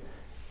negative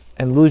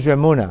and lose your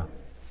emunah.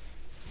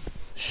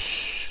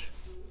 Shh.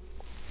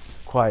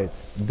 Quiet.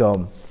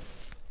 Dom.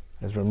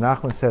 As Rav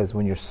Nachman says,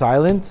 when you're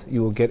silent,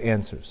 you will get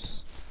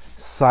answers.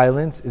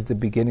 Silence is the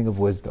beginning of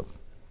wisdom.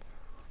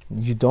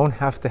 You don't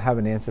have to have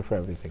an answer for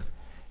everything.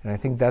 And I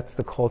think that's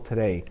the call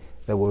today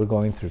that we're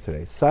going through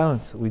today.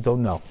 Silence, we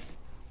don't know.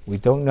 We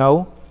don't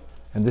know,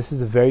 and this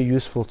is a very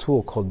useful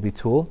tool called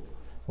bitul.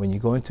 When you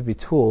go into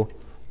bitul,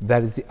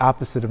 that is the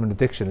opposite of an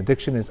addiction.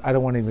 Addiction is, I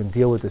don't want to even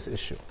deal with this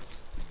issue.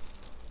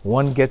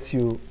 One gets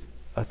you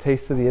a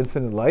taste of the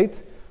infinite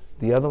light,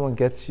 the other one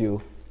gets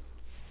you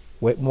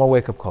more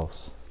wake-up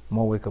calls.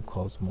 More wake-up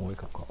calls, more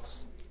wake-up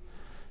calls.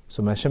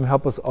 So may Hashem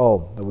help us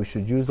all, that we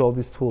should use all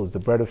these tools, the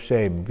bread of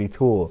shame,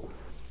 bitul,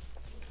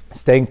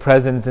 staying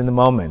present in the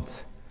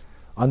moment,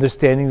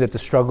 understanding that the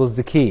struggle is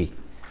the key,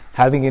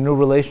 having a new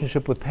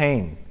relationship with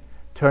pain,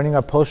 turning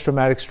our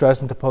post-traumatic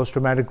stress into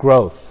post-traumatic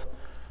growth,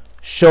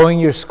 showing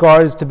your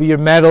scars to be your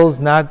medals,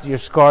 not your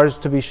scars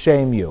to be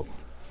shame you.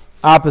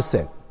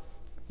 Opposite.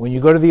 When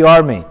you go to the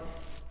army,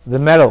 the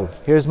medal,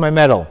 here's my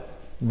medal.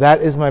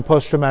 That is my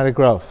post-traumatic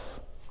growth.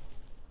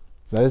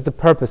 That is the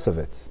purpose of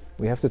it.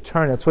 We have to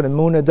turn, that's what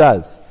emunah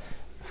does.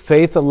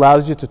 Faith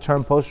allows you to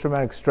turn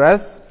post-traumatic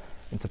stress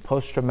into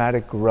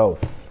post-traumatic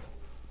growth.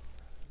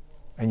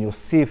 And you'll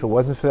see if it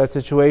wasn't for that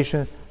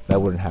situation,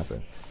 that wouldn't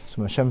happen.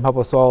 So Hashem help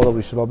us all, that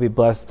we should all be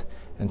blessed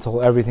and tell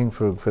everything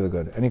for the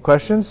good. Any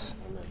questions?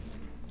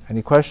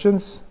 Any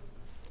questions?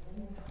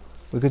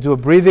 We could do a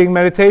breathing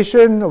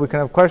meditation, or we can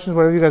have questions,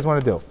 whatever you guys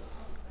want to do.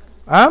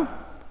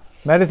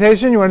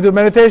 Meditation? You want to do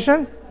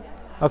meditation?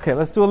 Okay,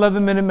 let's do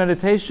 11-minute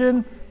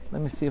meditation.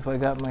 Let me see if I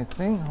got my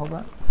thing. Hold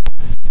on.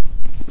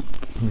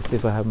 Let me see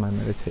if I have my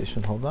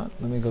meditation. Hold on.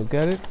 Let me go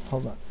get it.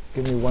 Hold on.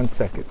 Give me 1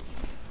 second.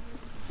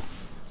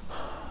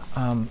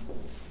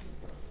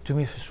 Do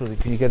me a favor,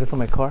 can you get it from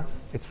my car?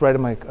 It's right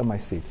on my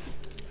seats.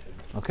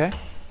 Okay?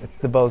 It's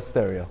the Bose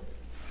stereo.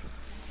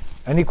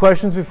 Any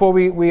questions before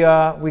we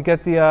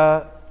get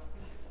the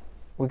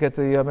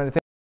meditation?